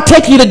come, I'll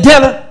take you to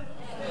dinner.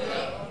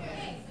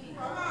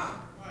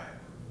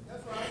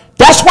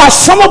 That's why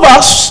some of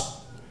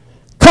us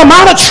come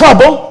out of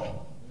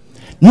trouble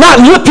not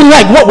looking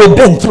like what we've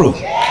been through.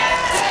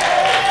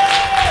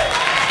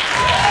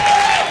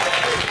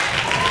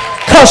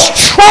 Because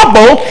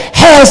trouble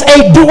has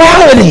a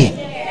duality.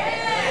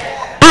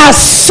 I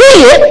see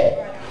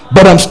it,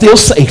 but I'm still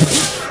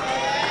safe.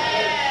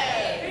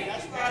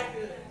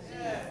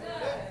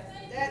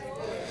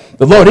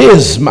 The Lord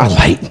is my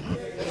light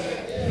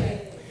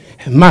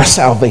and my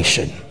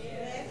salvation.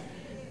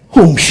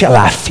 Whom shall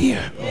I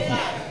fear?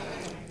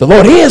 The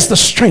Lord is the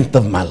strength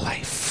of my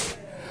life.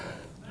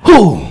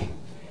 Who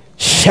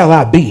shall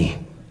I be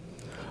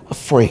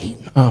afraid?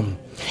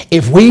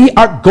 If we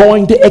are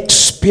going to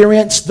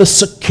experience the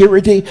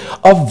security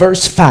of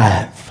verse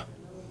 5,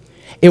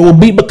 it will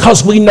be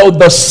because we know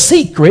the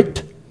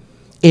secret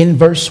in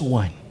verse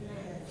 1.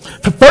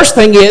 The first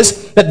thing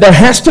is that there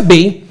has to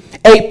be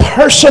a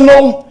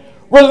personal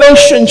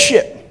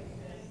relationship.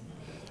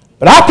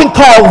 But I can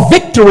call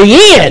victory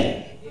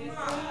in.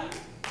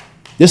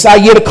 This our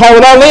year to call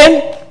it all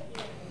in.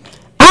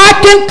 I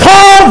can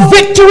call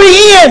victory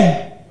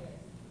in.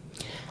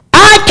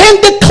 I can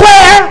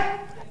declare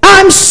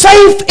I'm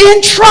safe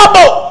in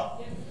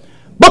trouble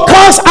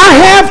because I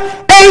have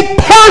a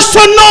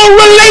personal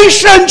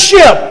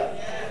relationship.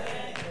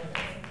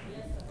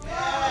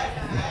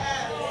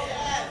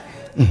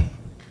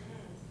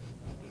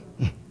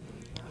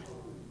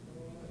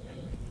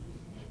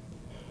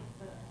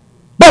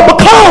 But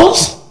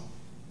because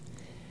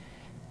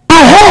I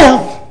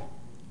have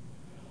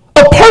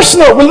a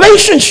personal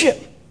relationship,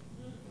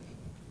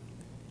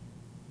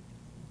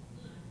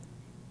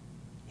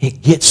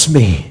 it gets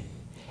me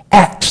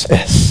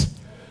access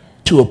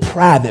to a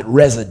private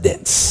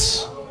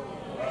residence.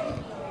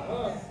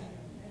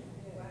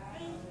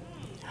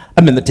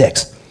 I'm in the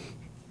text.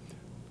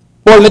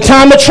 For in the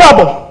time of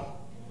trouble,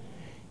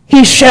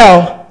 he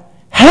shall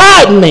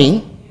hide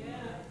me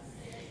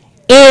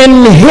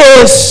in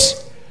his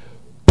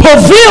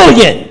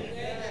pavilion.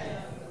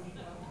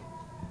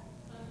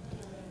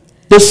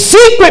 The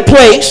secret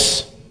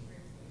place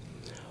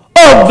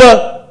of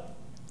the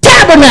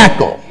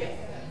tabernacle.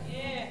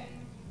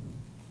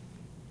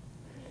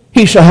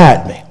 He shall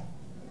hide me.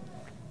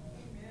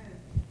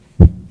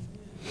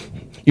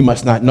 You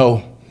must not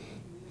know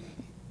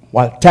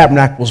why the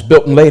tabernacle was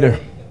built in later.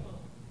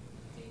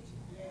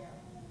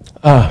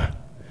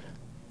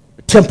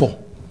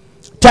 Temple.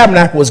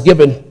 Tabernacle was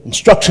given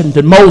instruction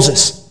to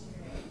Moses.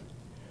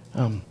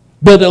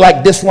 Build it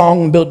like this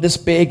long and build this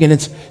big, and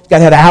it's got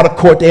to have the outer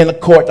court, the inner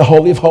court, the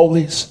Holy of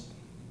Holies,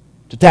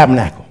 the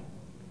tabernacle.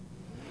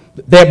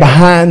 There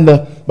behind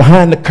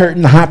the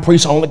curtain, the high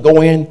priest only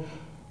go in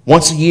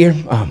once a year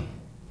for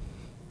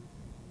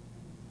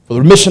the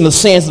remission of the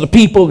sins of the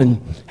people,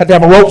 and had to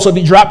have a rope so if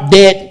he dropped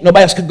dead,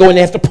 nobody else could go in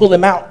there, have to pull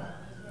him out.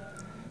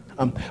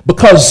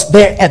 Because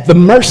there at the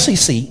mercy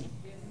seat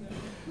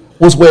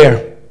was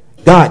where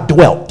God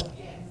dwelt.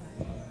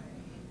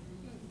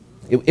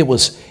 It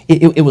was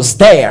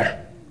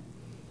there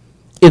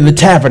in the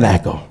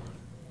tabernacle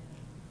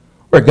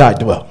where God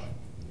dwelt.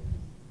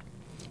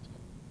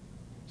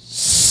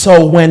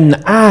 So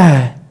when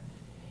I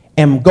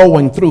am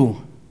going through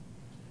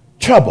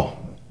trouble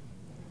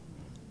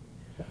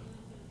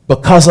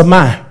because of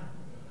my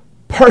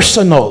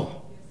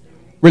personal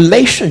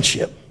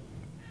relationship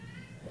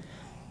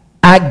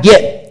I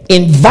get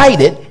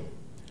invited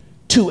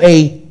to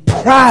a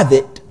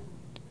private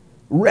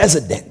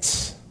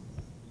residence,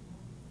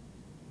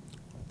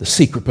 the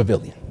secret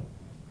pavilion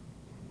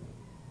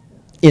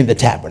in the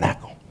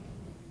tabernacle.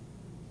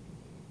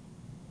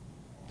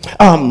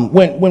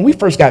 When we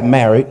first got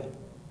married,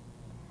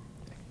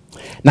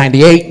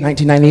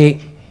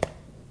 1998,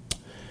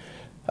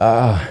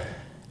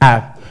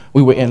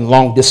 we were in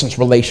long distance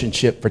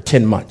relationship for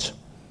 10 months.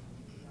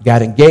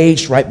 Got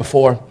engaged right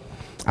before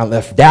I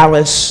left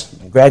Dallas,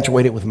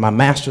 graduated with my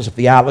master's of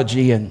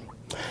theology, and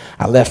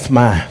I left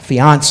my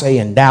fiance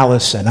in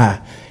Dallas and I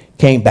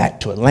came back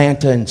to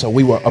Atlanta, and so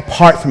we were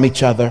apart from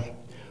each other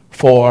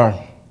for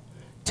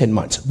 10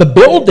 months. The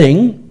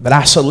building that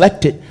I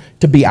selected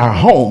to be our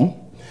home,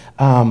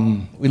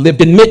 we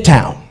lived in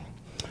Midtown.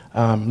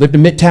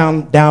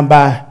 Down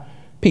by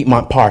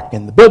Piedmont Park.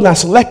 And the building I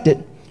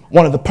selected,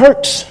 one of the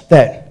perks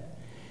that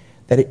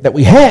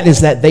we had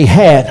is that they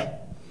had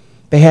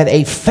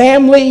a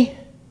family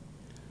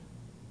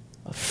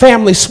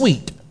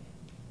suite.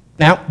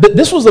 Now,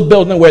 this was a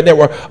building where there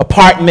were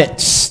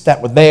apartments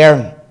that were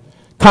there,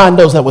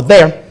 condos that were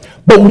there.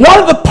 But one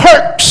of the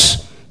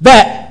perks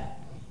that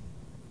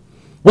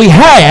we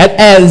had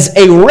as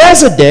a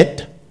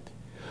resident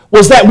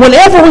was that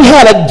whenever we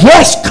had a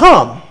guest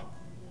come,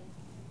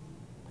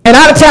 an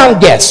out-of-town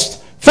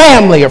guest,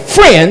 family or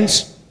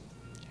friends,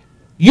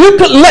 you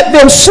could let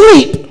them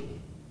sleep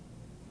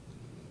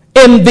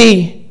in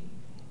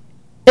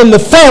the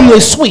family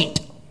suite.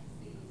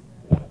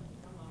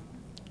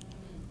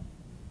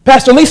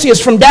 Pastor Alicia is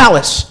from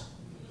Dallas.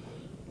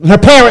 Her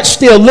parents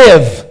still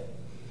live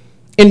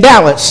in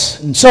Dallas.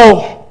 And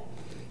so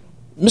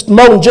Mr.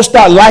 Moten just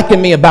started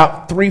liking me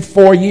about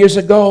 3-4 years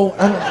ago.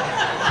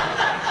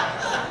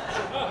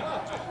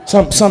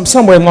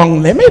 Somewhere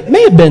along there.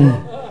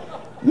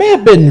 May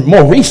have been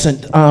more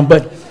recent,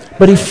 but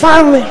he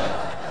finally,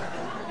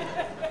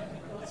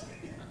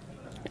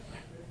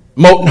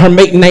 Moten, her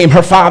maiden name,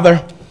 her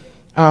father.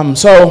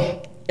 So,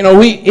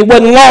 it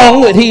wasn't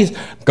long that he's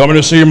coming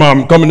to see you,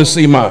 Mom. Coming to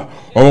see I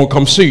want to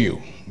come see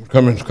you.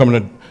 Coming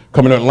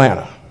to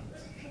Atlanta.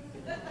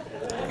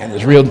 And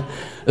this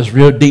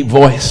real deep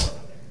voice.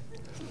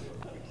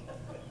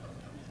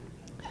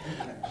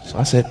 So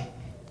I said,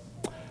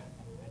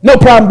 "No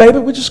problem, baby.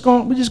 We're just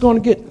going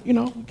to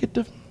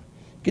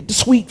get the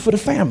suite for the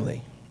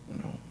family."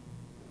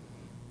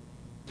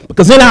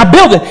 Because in our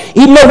building,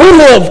 even though we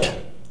lived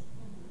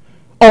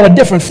on a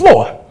different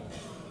floor,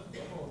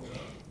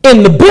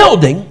 in the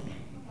building,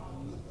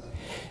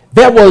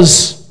 there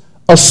was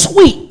a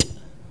suite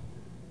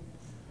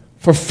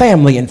for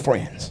family and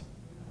friends.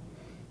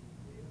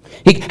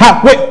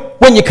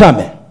 When you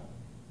coming?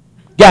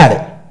 Got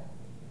it.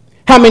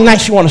 How many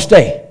nights you want to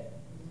stay?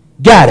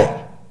 Got it.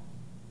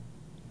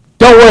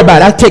 Don't worry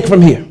about it. I'll take it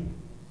from here.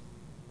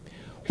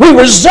 We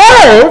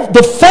reserved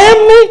the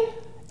family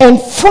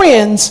and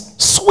friends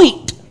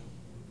suite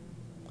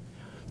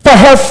for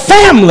her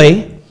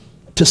family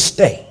to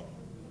stay.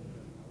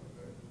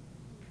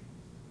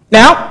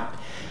 Now,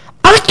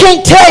 I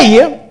can't tell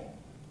you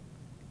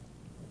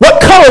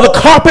what color the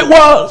carpet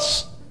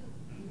was.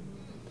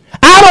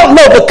 I don't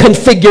know the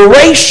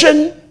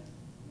configuration.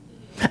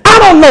 I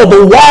don't know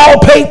the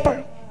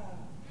wallpaper.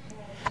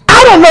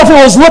 I don't know if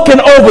it was looking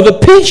over the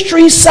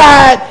Peachtree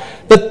side,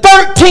 the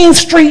 13th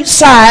Street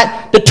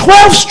side, the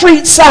 12th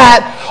Street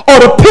side, or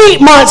the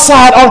Piedmont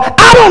side. Or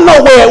I don't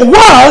know where it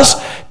was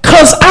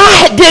because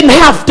I didn't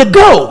have to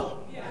go.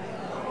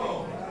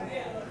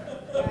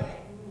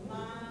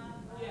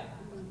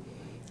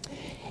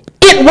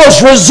 It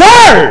was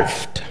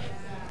reserved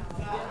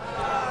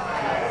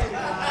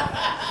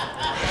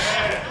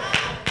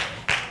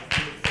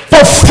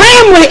for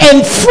family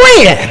and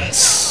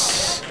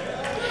friends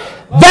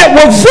that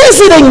were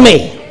visiting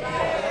me.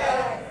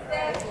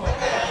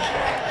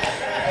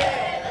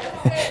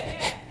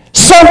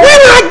 So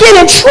when I get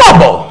in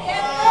trouble,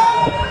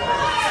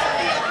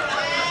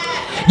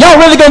 y'all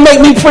really gonna make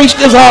me preach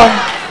this hard?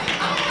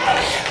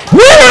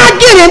 When I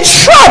get in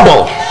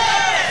trouble,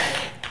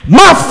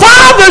 my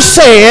father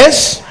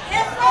says,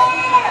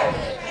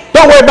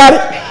 "Don't worry about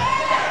it.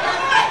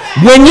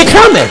 When you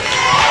coming?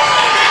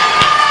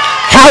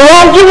 How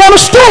long you want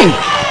to stay?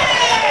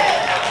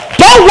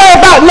 Don't worry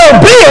about no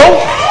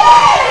bill.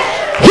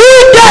 He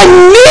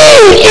doesn't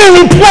need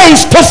any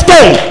place to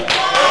stay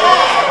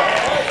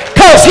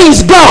because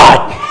he's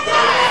God.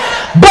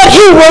 But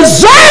he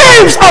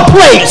reserves a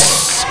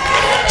place.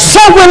 So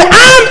when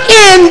I'm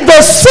in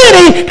the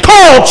city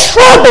called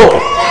trouble,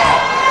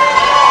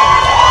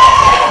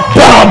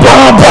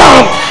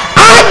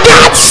 I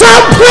got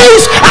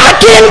someplace I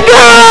can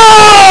go."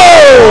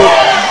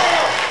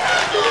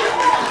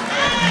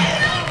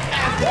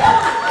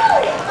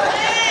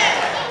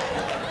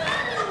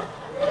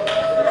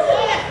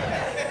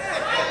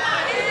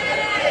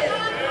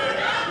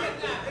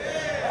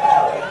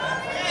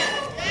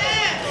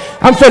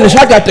 I'm finished.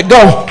 I got to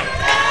go.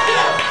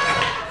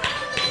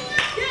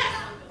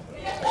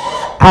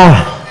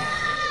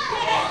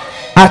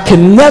 I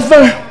can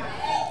never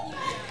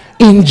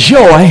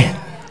enjoy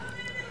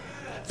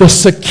the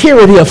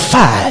security of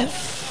 5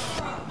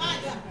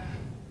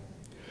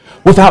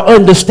 without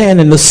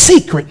understanding the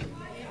secret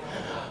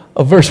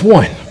of verse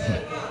 1.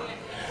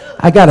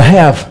 I got to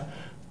have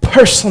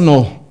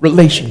personal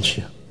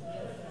relationship.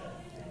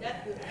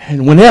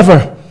 And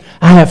whenever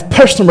I have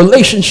personal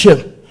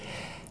relationship,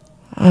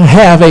 I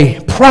have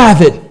a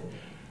private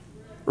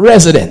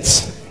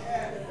residence.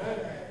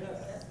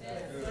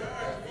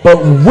 But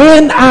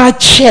when I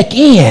check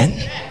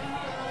in,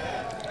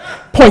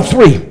 point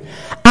 3,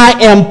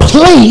 I am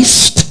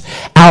placed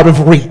out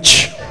of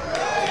reach.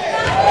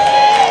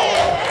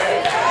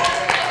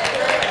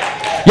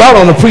 Y'all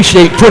don't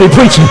appreciate pretty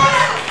preaching.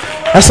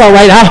 That's all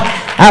right.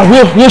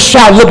 We'll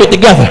shout a little bit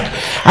together.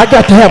 I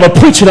got to have a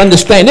preacher to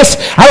understand this.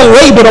 I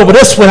labored over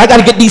this one. I got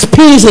to get these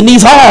P's and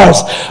these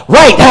R's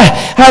right.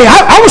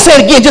 I will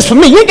say it again just for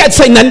me. You ain't got to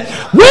say nothing.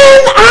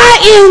 When I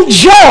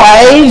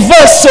enjoy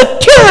the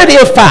security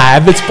of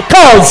 5, it's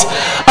because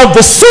of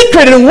the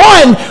secret in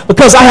 1,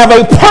 because I have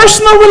a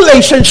personal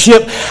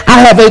relationship.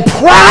 I have a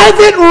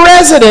private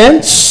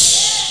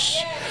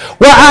residence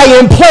where I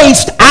am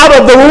placed out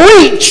of the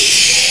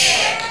reach.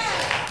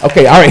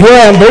 Okay, all right, here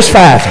I am, verse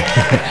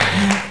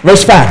 5.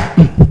 Verse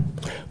 5.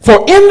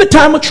 For in the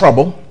time of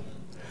trouble,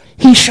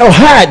 he shall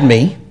hide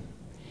me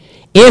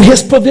in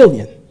his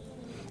pavilion.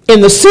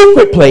 In the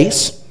secret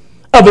place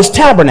of his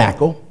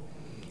tabernacle,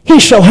 he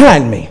shall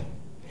hide me.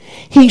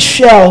 He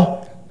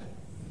shall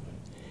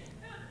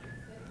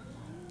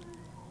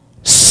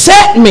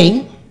set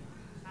me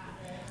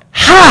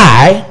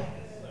high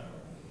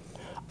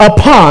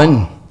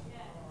upon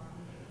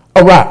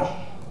a rock.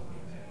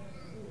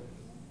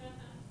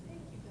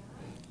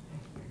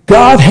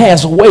 God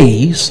has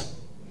ways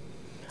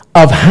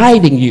of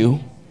hiding you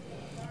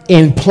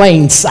in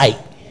plain sight.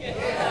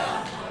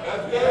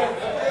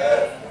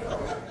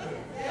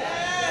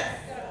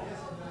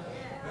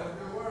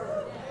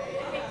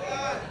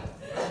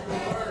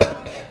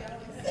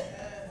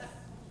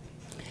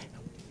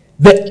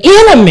 The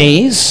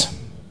enemy's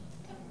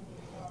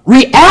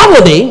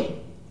reality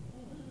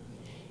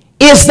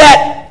is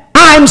that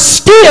I'm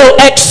still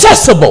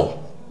accessible.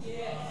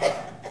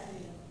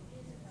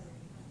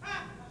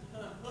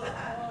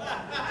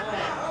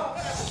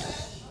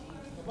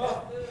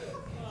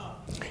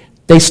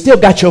 They still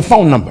got your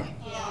phone number.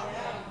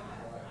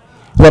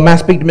 Well, may I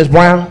speak to Ms.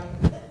 Brown?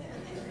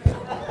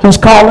 Who's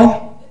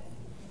calling?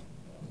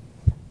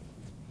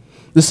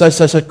 This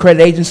such a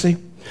credit agency.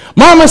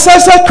 Mama,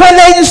 such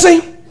credit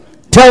agency.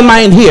 Tell him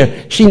I ain't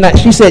here. She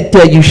said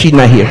tell you she's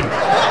not here.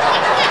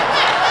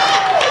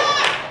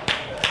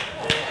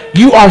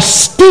 You are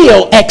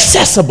still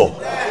accessible.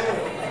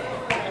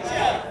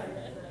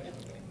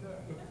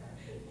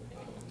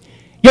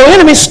 Your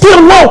enemies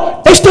still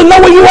know. They still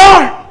know where you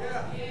are.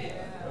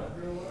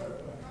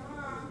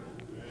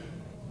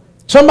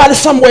 Somebody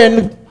somewhere in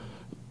the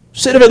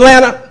city of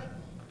Atlanta,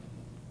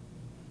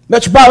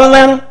 metropolitan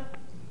Atlanta,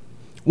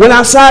 went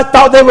outside,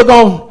 thought they were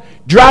going to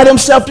drive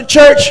themselves to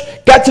church,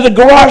 got to the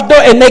garage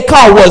door, and their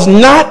car was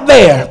not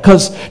there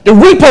because the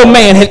repo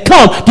man had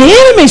come. The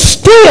enemy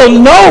still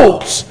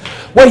knows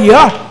where you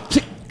are.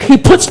 He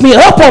puts me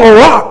up on a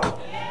rock.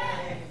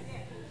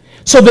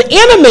 So the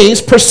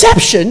enemy's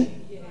perception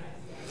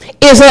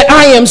is that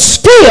I am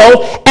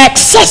still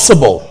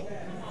accessible.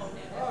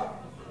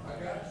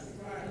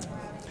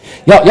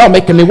 Y'all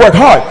making me work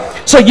hard.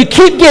 So you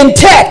keep getting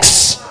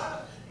texts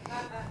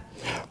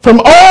from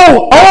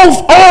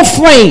old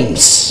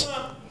flames.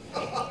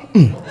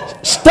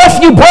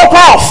 Stuff you broke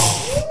off.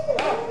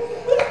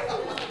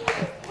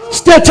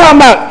 Still talking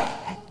about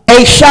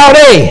a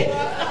Sade.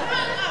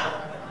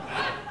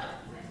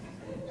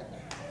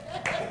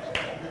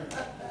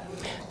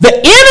 The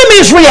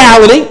enemy's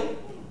reality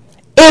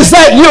is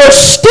that you're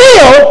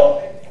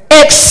still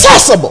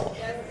accessible.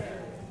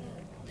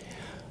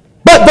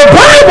 But the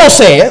Bible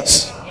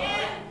says,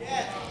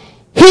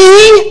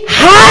 he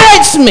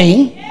hides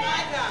me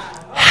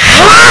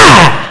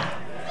high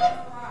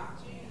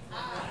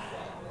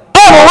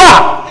on a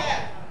rock.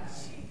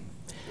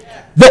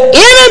 The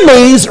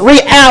enemy's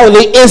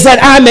reality is that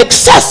I'm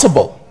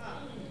accessible.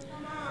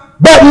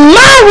 But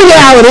my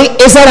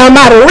reality is that I'm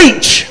out of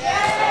reach.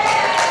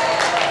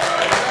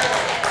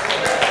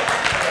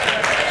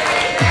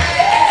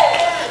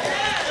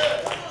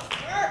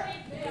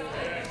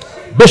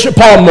 Bishop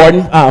Paul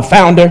Morton,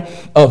 founder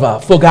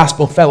of Full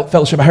Gospel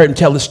Fellowship, I heard him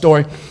tell this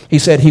story. He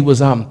said he was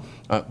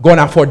going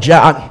out for a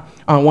jog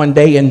one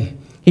day, and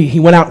he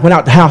went out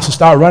the house and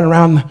started running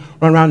around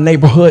the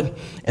neighborhood.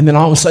 And then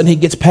all of a sudden he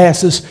gets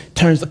past this,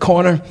 turns the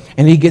corner,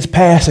 and he gets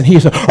past, and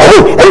he's like,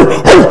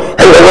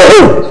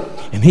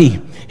 and he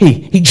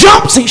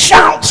jumps, he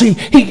shouts, he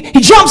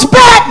jumps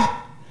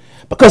back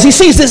because he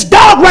sees this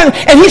dog running,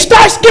 and he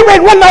starts getting ready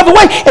to run the other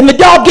way, and the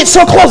dog gets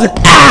so close and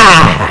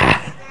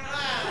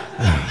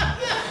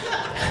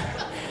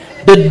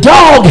the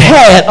dog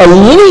had a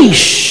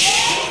leash.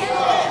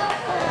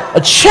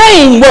 A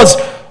chain was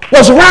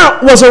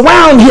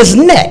around his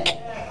neck.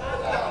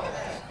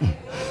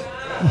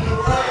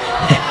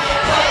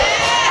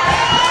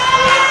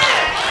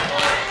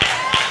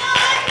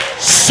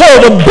 So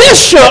the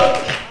bishop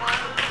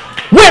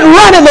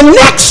running the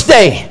next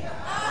day.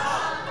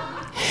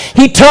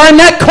 He turned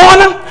that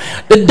corner.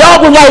 The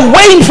dog was like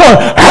waiting for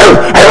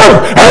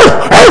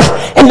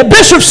and the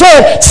bishop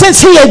said, since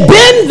he had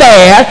been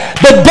there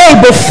the day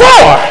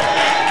before,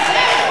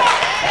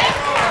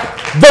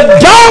 the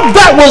dog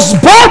that was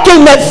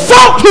barking that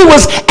thought he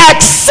was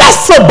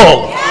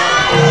accessible,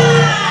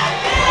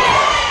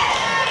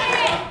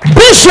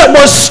 Bishop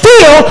was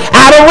still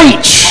out of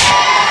reach.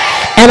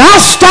 And I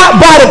stopped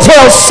by to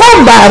tell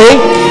somebody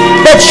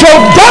that your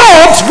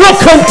dogs will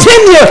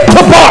continue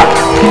to bark.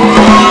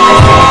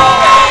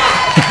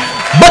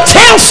 But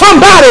tell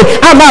somebody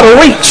I'm out of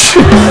reach.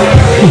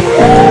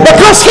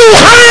 Because he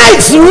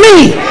hides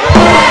me.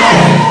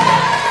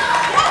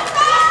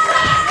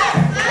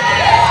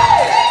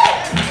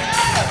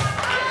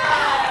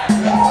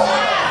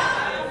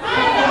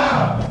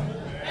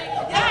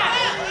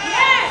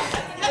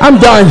 I'm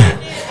done.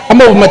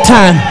 I'm over my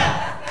time.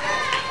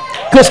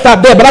 Could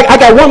stop there, but I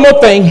got one more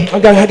thing. I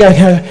got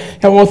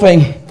one more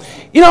thing.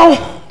 You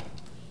know,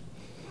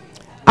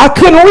 I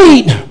couldn't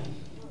read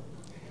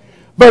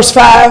verse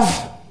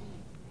 5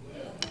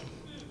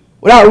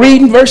 without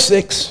reading verse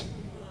 6.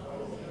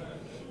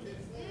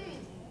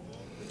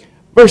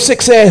 Verse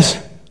 6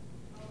 says,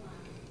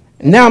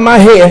 now my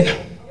head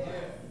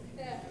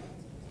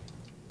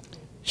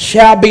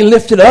shall be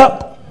lifted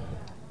up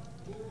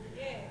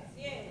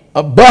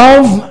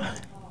above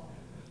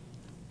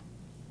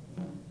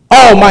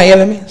all my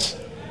enemies.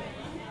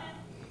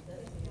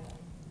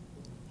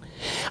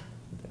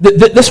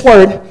 This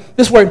word,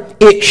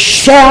 it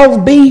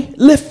shall be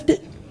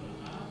lifted,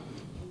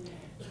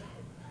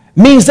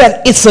 means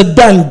that it's a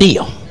done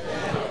deal.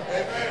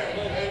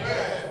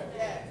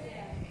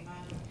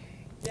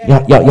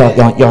 Y'all.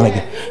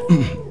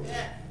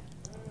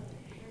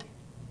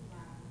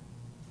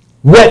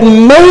 What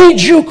made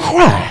you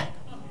cry?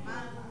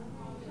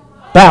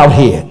 Bowed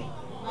head.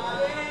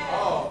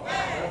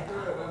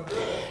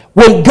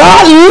 When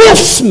God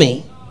lifts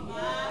me,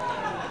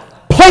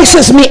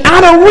 places me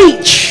out of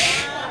reach,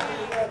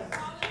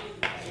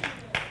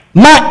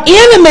 my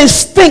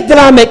enemies think that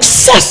I'm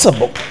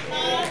accessible.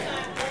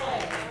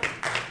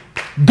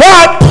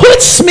 God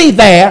puts me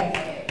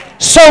there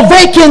so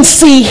they can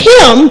see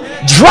him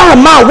dry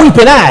my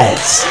weeping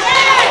eyes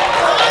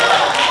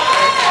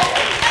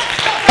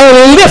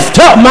and lift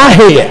up my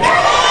head.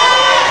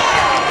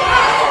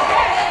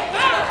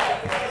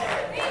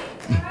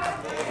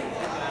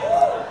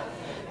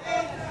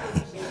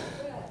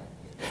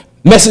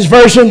 Message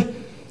version,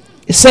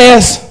 it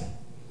says,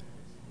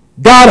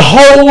 God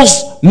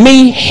holds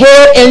me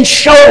head and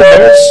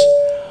shoulders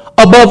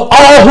above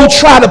all who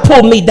try to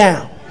pull me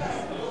down.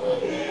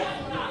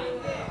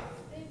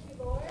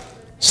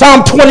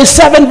 Psalm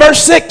 27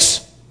 verse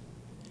 6,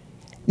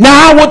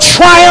 now I will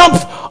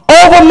triumph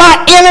over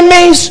my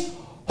enemies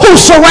who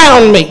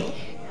surround me.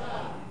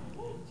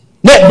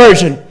 Net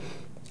version,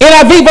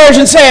 NIV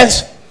version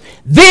says,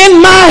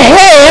 then my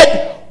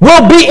head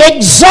will be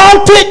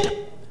exalted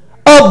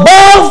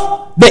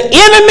above the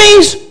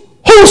enemies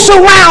who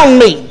surround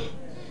me.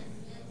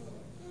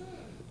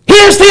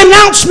 Here's the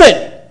announcement.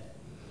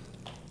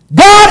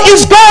 God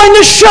is going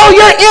to show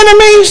your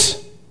enemies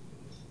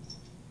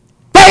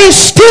that he's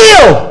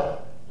still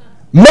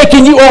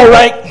making you all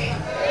right.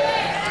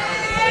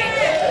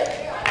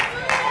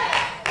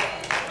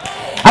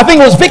 I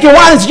think it was Vicki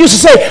Winans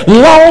used to say,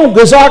 long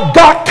as I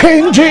got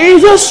King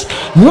Jesus,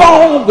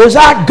 long as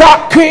I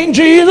got King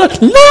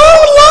Jesus, long,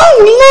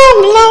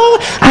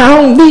 I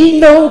don't need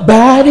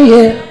nobody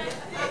else.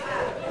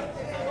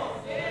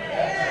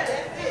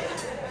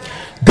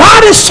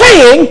 God is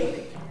saying,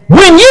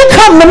 when you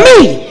come to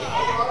me,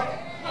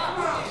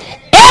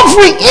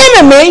 every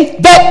enemy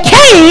that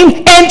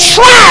came and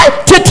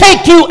tried to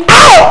take you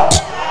out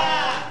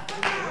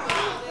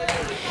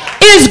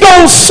is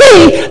going to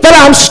see that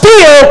I'm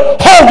still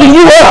holding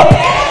you up.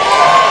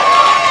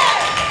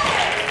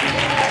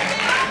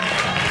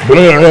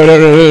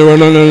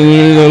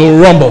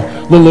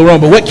 Little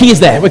rumble. What key is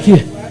that? What key?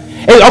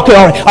 Hey, okay,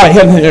 all right.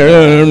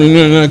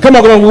 Come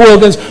on,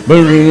 Wilkins.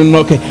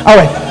 Okay, all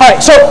right.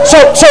 So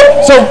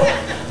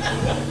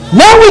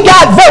now we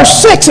got verse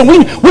 6, and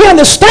we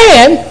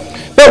understand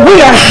that we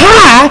are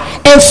high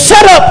and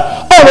set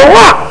up on a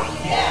rock.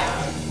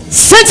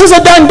 Since it's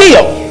a done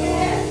deal.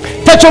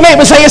 Touch your neighbor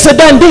and say, it's a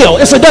done deal.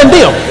 It's a done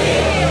deal.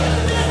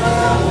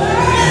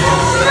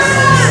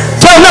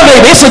 Tell your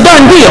neighbor, it's a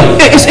done deal.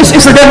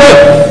 It's a done deal.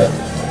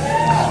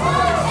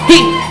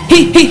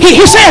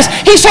 He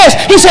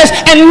says,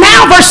 and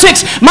now verse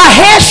 6, my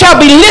head shall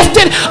be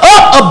lifted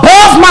up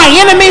above my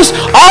enemies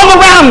all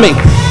around me.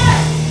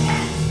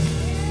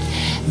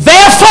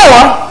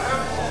 Therefore,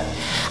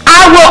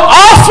 I will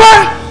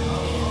offer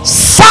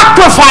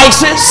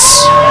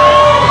sacrifices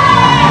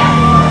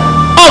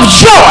of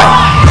joy.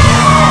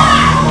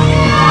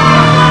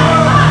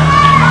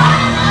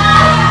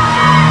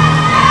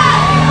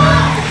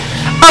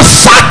 A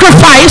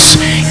sacrifice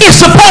is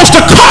supposed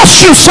to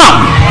cost you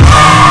something.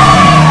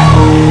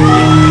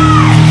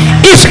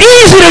 It's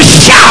easy to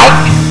shout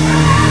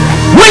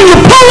when you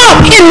pull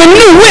up in the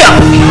new whip.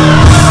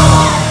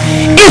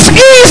 It's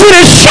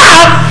to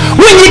shout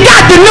when you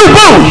got the new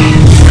boo.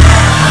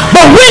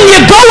 But when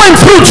you're going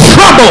through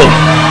trouble,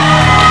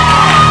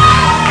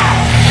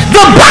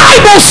 the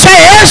Bible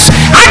says,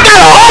 I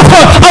got to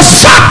offer a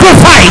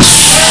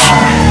sacrifice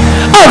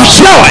of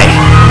joy.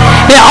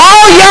 Now,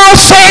 all y'all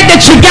said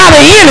that you got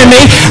an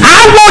enemy.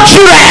 I want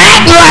you to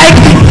act like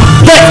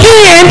the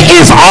end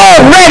is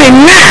already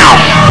now.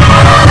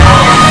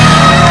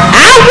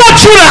 I want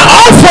you to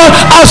offer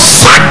a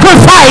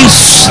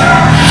sacrifice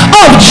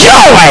of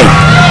joy.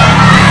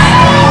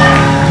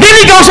 Then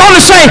he goes on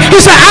to say, he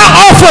said, I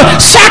offer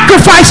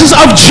sacrifices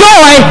of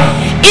joy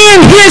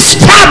in his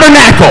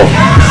tabernacle.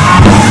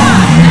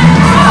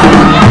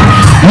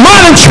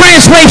 Modern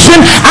translation,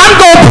 I'm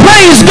going to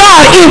praise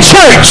God in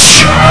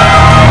church.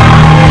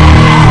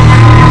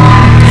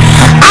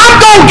 I'm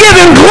going to give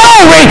him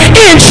glory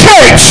in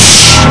church.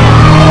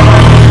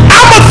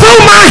 I'm going to throw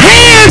my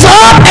hands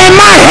up and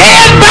my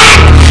head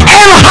back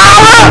and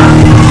holler.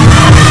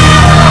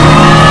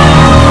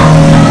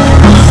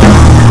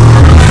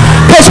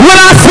 Because when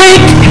I think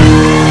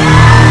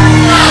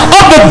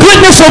of the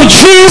goodness of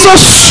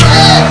Jesus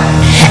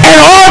and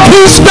all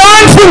he's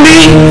done for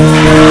me,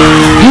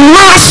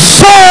 my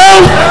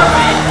soul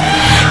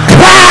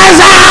cries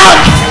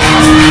out.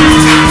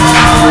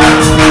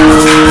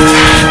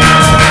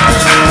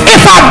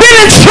 If I've been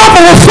in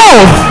trouble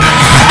before,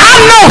 I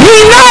know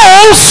he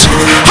knows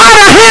how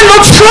to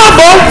handle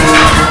trouble.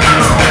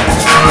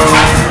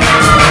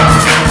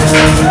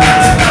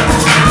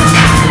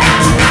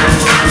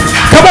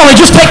 Come on and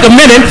just take a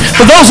minute.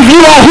 For those of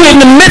you all who are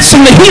in the midst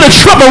of the heat of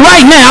trouble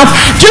right now,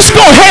 just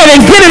go ahead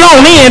and get it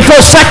on in for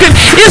a second.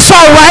 It's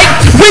all right.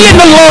 We in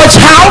the Lord's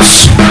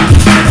house.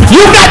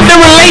 You got the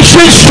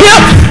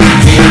relationship,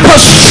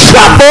 because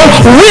trouble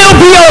will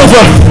be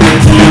over.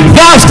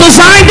 God's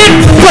designed it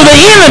for the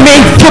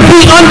enemy to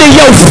be under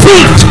your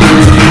feet.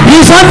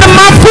 He's under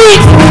my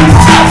feet.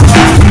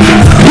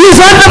 He's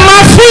under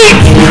my feet.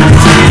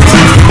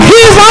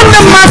 He's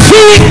under my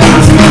feet.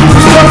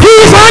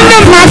 He's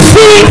under my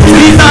feet.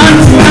 He's under my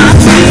feet.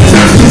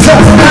 He's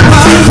under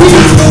my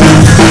feet.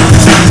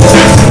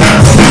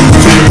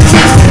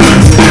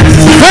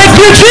 Thank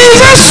you,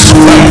 Jesus.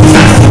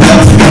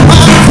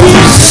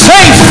 I'm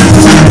safe.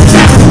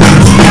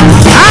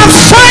 I'm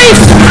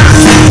safe.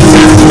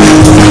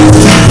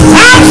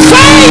 I'm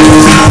safe.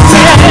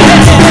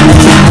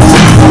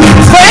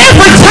 For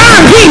every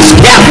time he's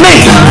kept me.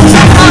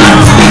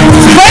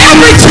 For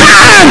every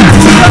time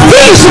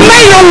he's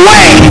made a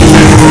way.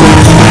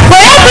 For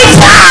every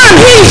time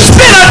he's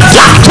been a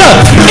doctor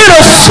in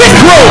a sick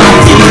room.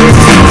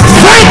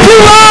 Thank you,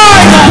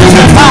 Lord.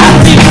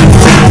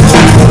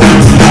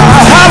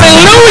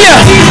 Hallelujah.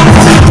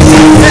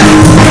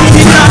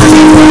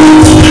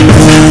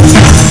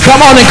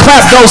 Come on and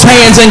clap those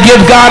hands and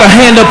give God a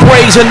hand of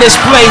praise in this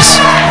place.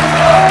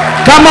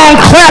 Come on,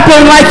 clap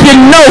him like you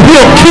know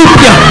he'll keep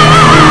you.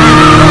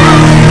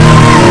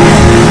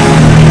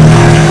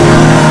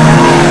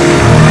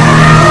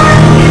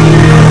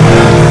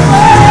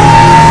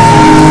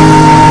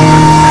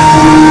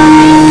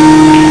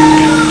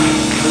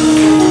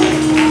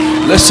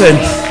 Listen,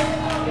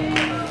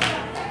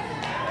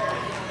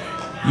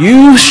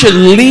 you should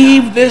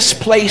leave this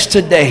place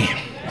today.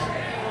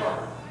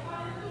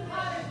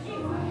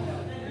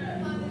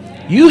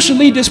 You should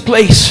leave this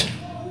place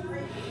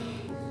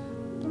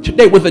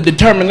today with a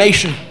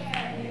determination.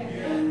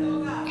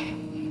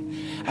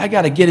 I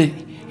got to get it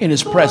in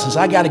his presence.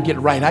 I got to get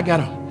it right. I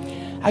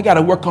got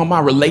to work on my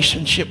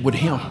relationship with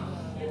him.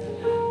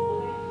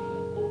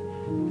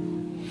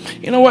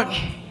 You know what?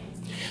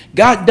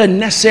 God doesn't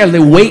necessarily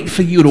wait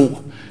for you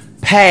to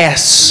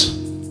pass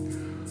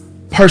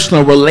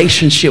personal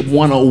relationship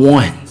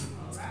 101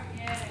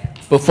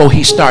 before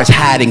he starts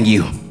hiding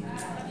you.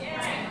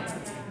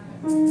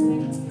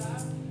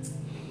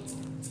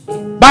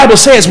 Bible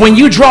says when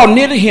you draw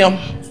near to him,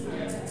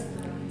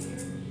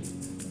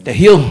 that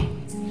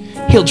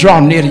he'll draw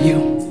near to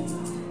you.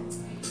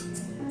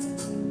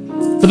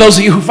 For those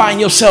of you who find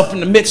yourself in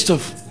the midst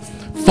of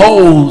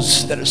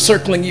foes that are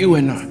circling you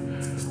and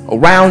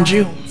around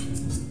you,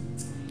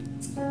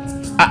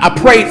 I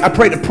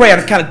prayed a prayer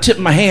to kind of tip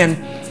my hand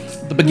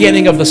at the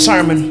beginning of the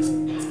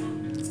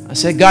sermon. I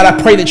said, God,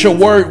 I pray that your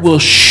word will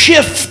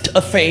shift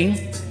a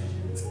thing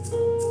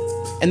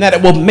and that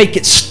it will make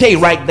it stay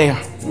right there.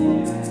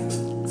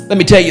 Let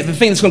me tell you, the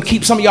thing that's going to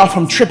keep some of y'all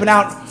from tripping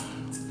out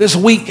this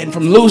week and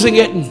from losing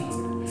it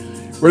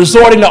and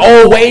resorting to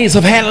old ways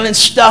of handling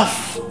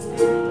stuff,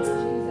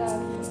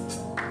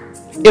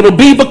 it'll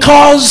be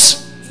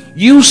because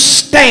you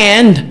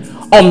stand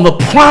on the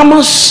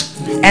promise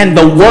and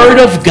the word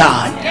of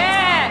God.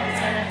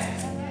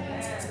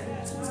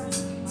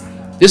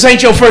 This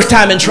ain't your first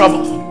time in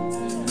trouble.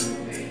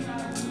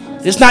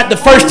 It's not the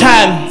first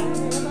time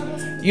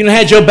you done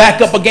had your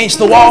back up against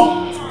the wall.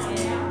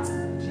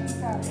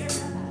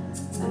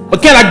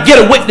 But can I get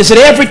a witness that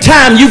every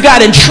time you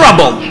got in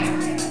trouble,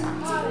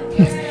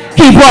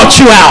 he brought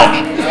you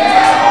out?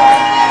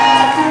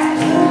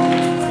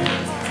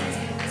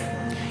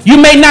 You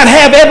may not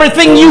have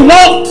everything you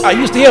want. I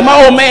used to hear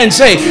my old man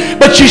say,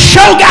 but you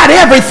sure got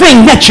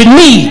everything that you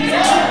need.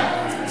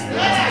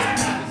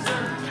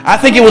 I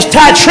think it was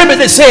Ty Tribbett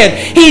that said,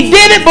 he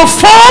did it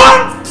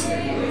before.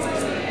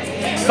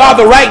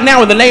 Father, right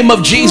now in the name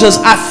of Jesus,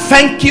 I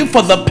thank you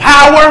for the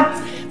power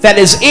that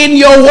is in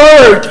your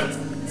word.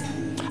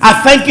 I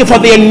thank you for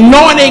the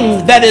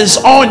anointing that is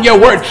on your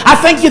word. I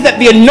thank you that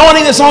the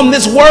anointing that's on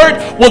this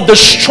word will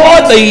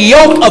destroy the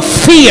yoke of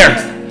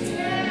fear.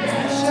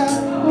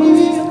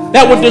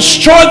 That will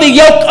destroy the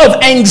yoke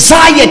of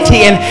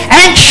anxiety and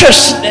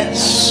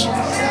anxiousness.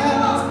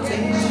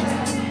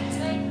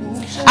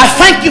 I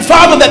thank you,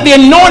 Father, that the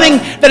anointing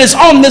that is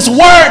on this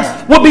word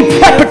will be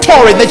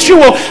preparatory, that you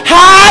will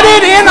hide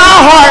it in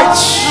our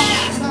hearts.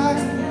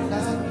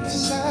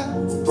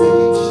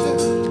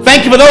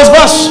 Thank you for those of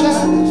us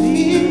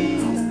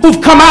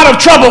who've come out of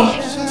trouble.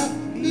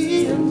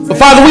 But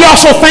Father, we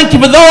also thank you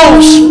for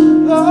those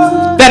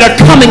that are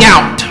coming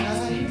out.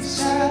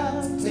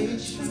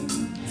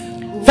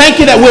 Thank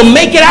you that we'll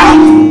make it out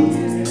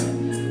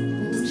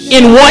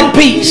in one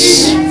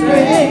piece.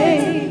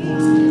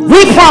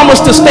 We promise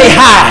to stay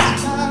high.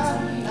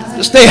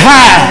 To stay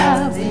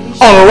high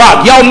on a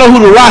rock. Y'all know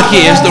who the rock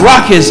is. The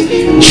rock is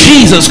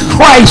Jesus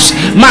Christ,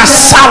 my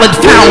solid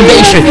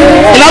foundation.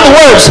 In other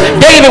words,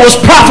 David was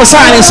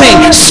prophesying and saying,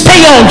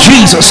 stay on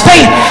Jesus.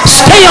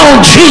 Stay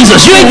on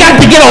Jesus. You ain't got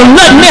to get on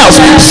nothing else.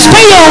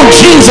 Stay on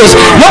Jesus.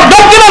 Don't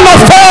get on no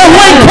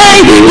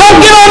 401k.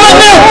 Don't get on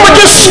nothing else. But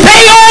just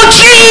stay on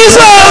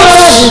Jesus.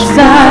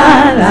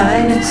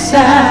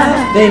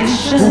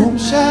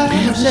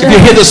 If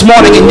you're here this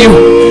morning and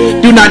you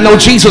do not know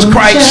Jesus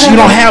Christ, you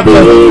don't have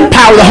the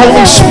power of the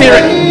Holy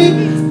Spirit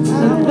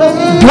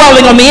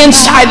dwelling on the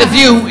inside of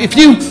you. If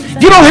you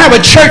don't have a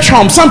church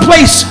home,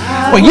 someplace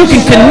where you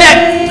can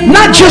connect,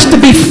 not just to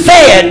be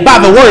fed by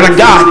the word of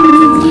God,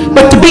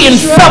 but to be in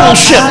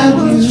fellowship.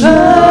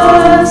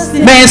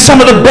 Man, some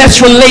of the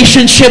best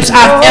relationships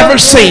I've ever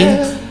seen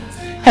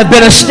have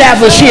been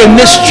established here in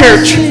this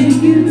church.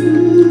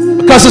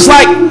 Because it's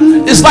like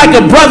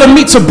a brother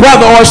meets a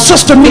brother or a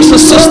sister meets a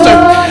sister.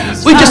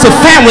 We're just a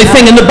family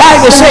thing. And the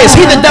Bible says,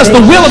 he that does the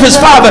will of his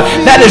Father,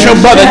 that is your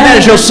brother, that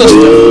is your sister.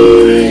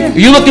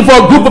 You're looking for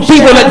a group of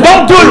people that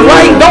don't do it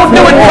right, don't do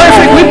it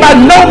perfect. We by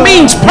no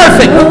means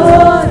perfect.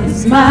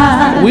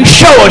 We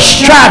sure are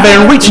striving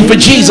and reaching for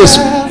Jesus.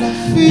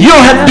 You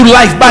don't have to do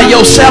life by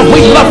yourself.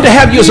 We'd love to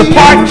have you as a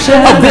part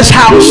of this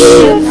house.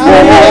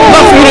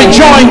 Love for you to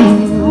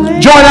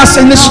join us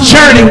in this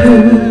journey.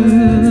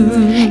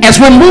 As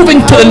we're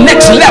moving to the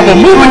next level,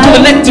 moving to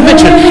the next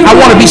dimension, I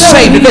want to be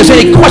saved. If there's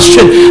any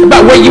question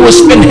about where you will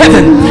spend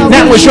heaven,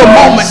 now is your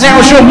moment. Now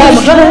is your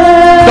moment.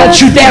 Don't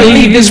you dare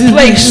leave this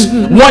place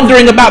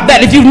wondering about that.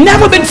 If you've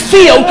never been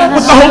filled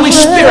with the Holy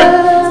Spirit,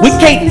 we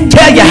can't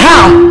tell you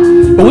how,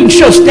 but we can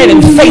sure stand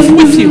in faith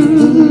with you.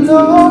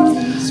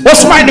 Want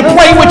somebody to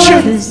pray with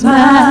you?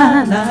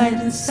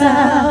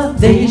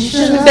 Today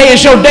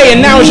is your day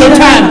and now is your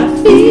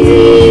time.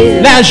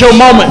 Now is your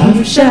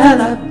moment. So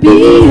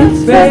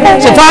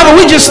Father,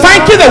 we just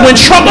thank you that when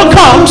trouble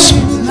comes,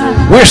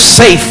 we're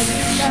safe.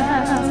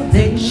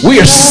 We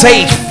are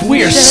safe.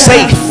 We are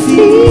safe.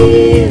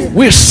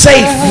 We're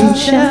safe.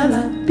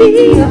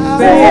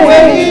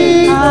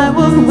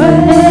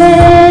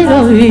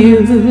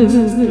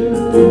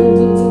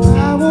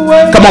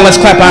 Come on, let's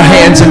clap our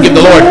hands and give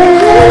the Lord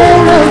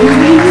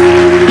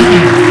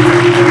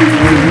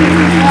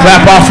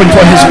clap offering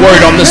for his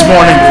word on this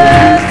morning.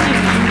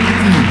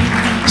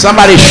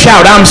 Somebody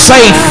shout, I'm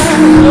safe.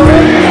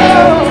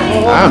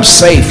 I'm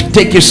safe.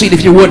 Take your seat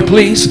if you would,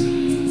 please.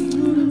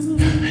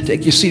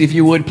 Take your seat if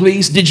you would,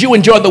 please. Did you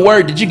enjoy the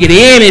word? Did you get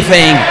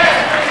anything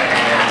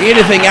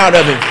out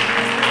of it?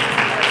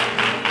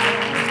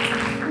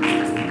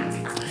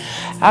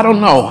 I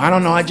don't know.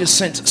 I just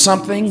sensed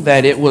something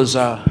that it was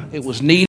needed.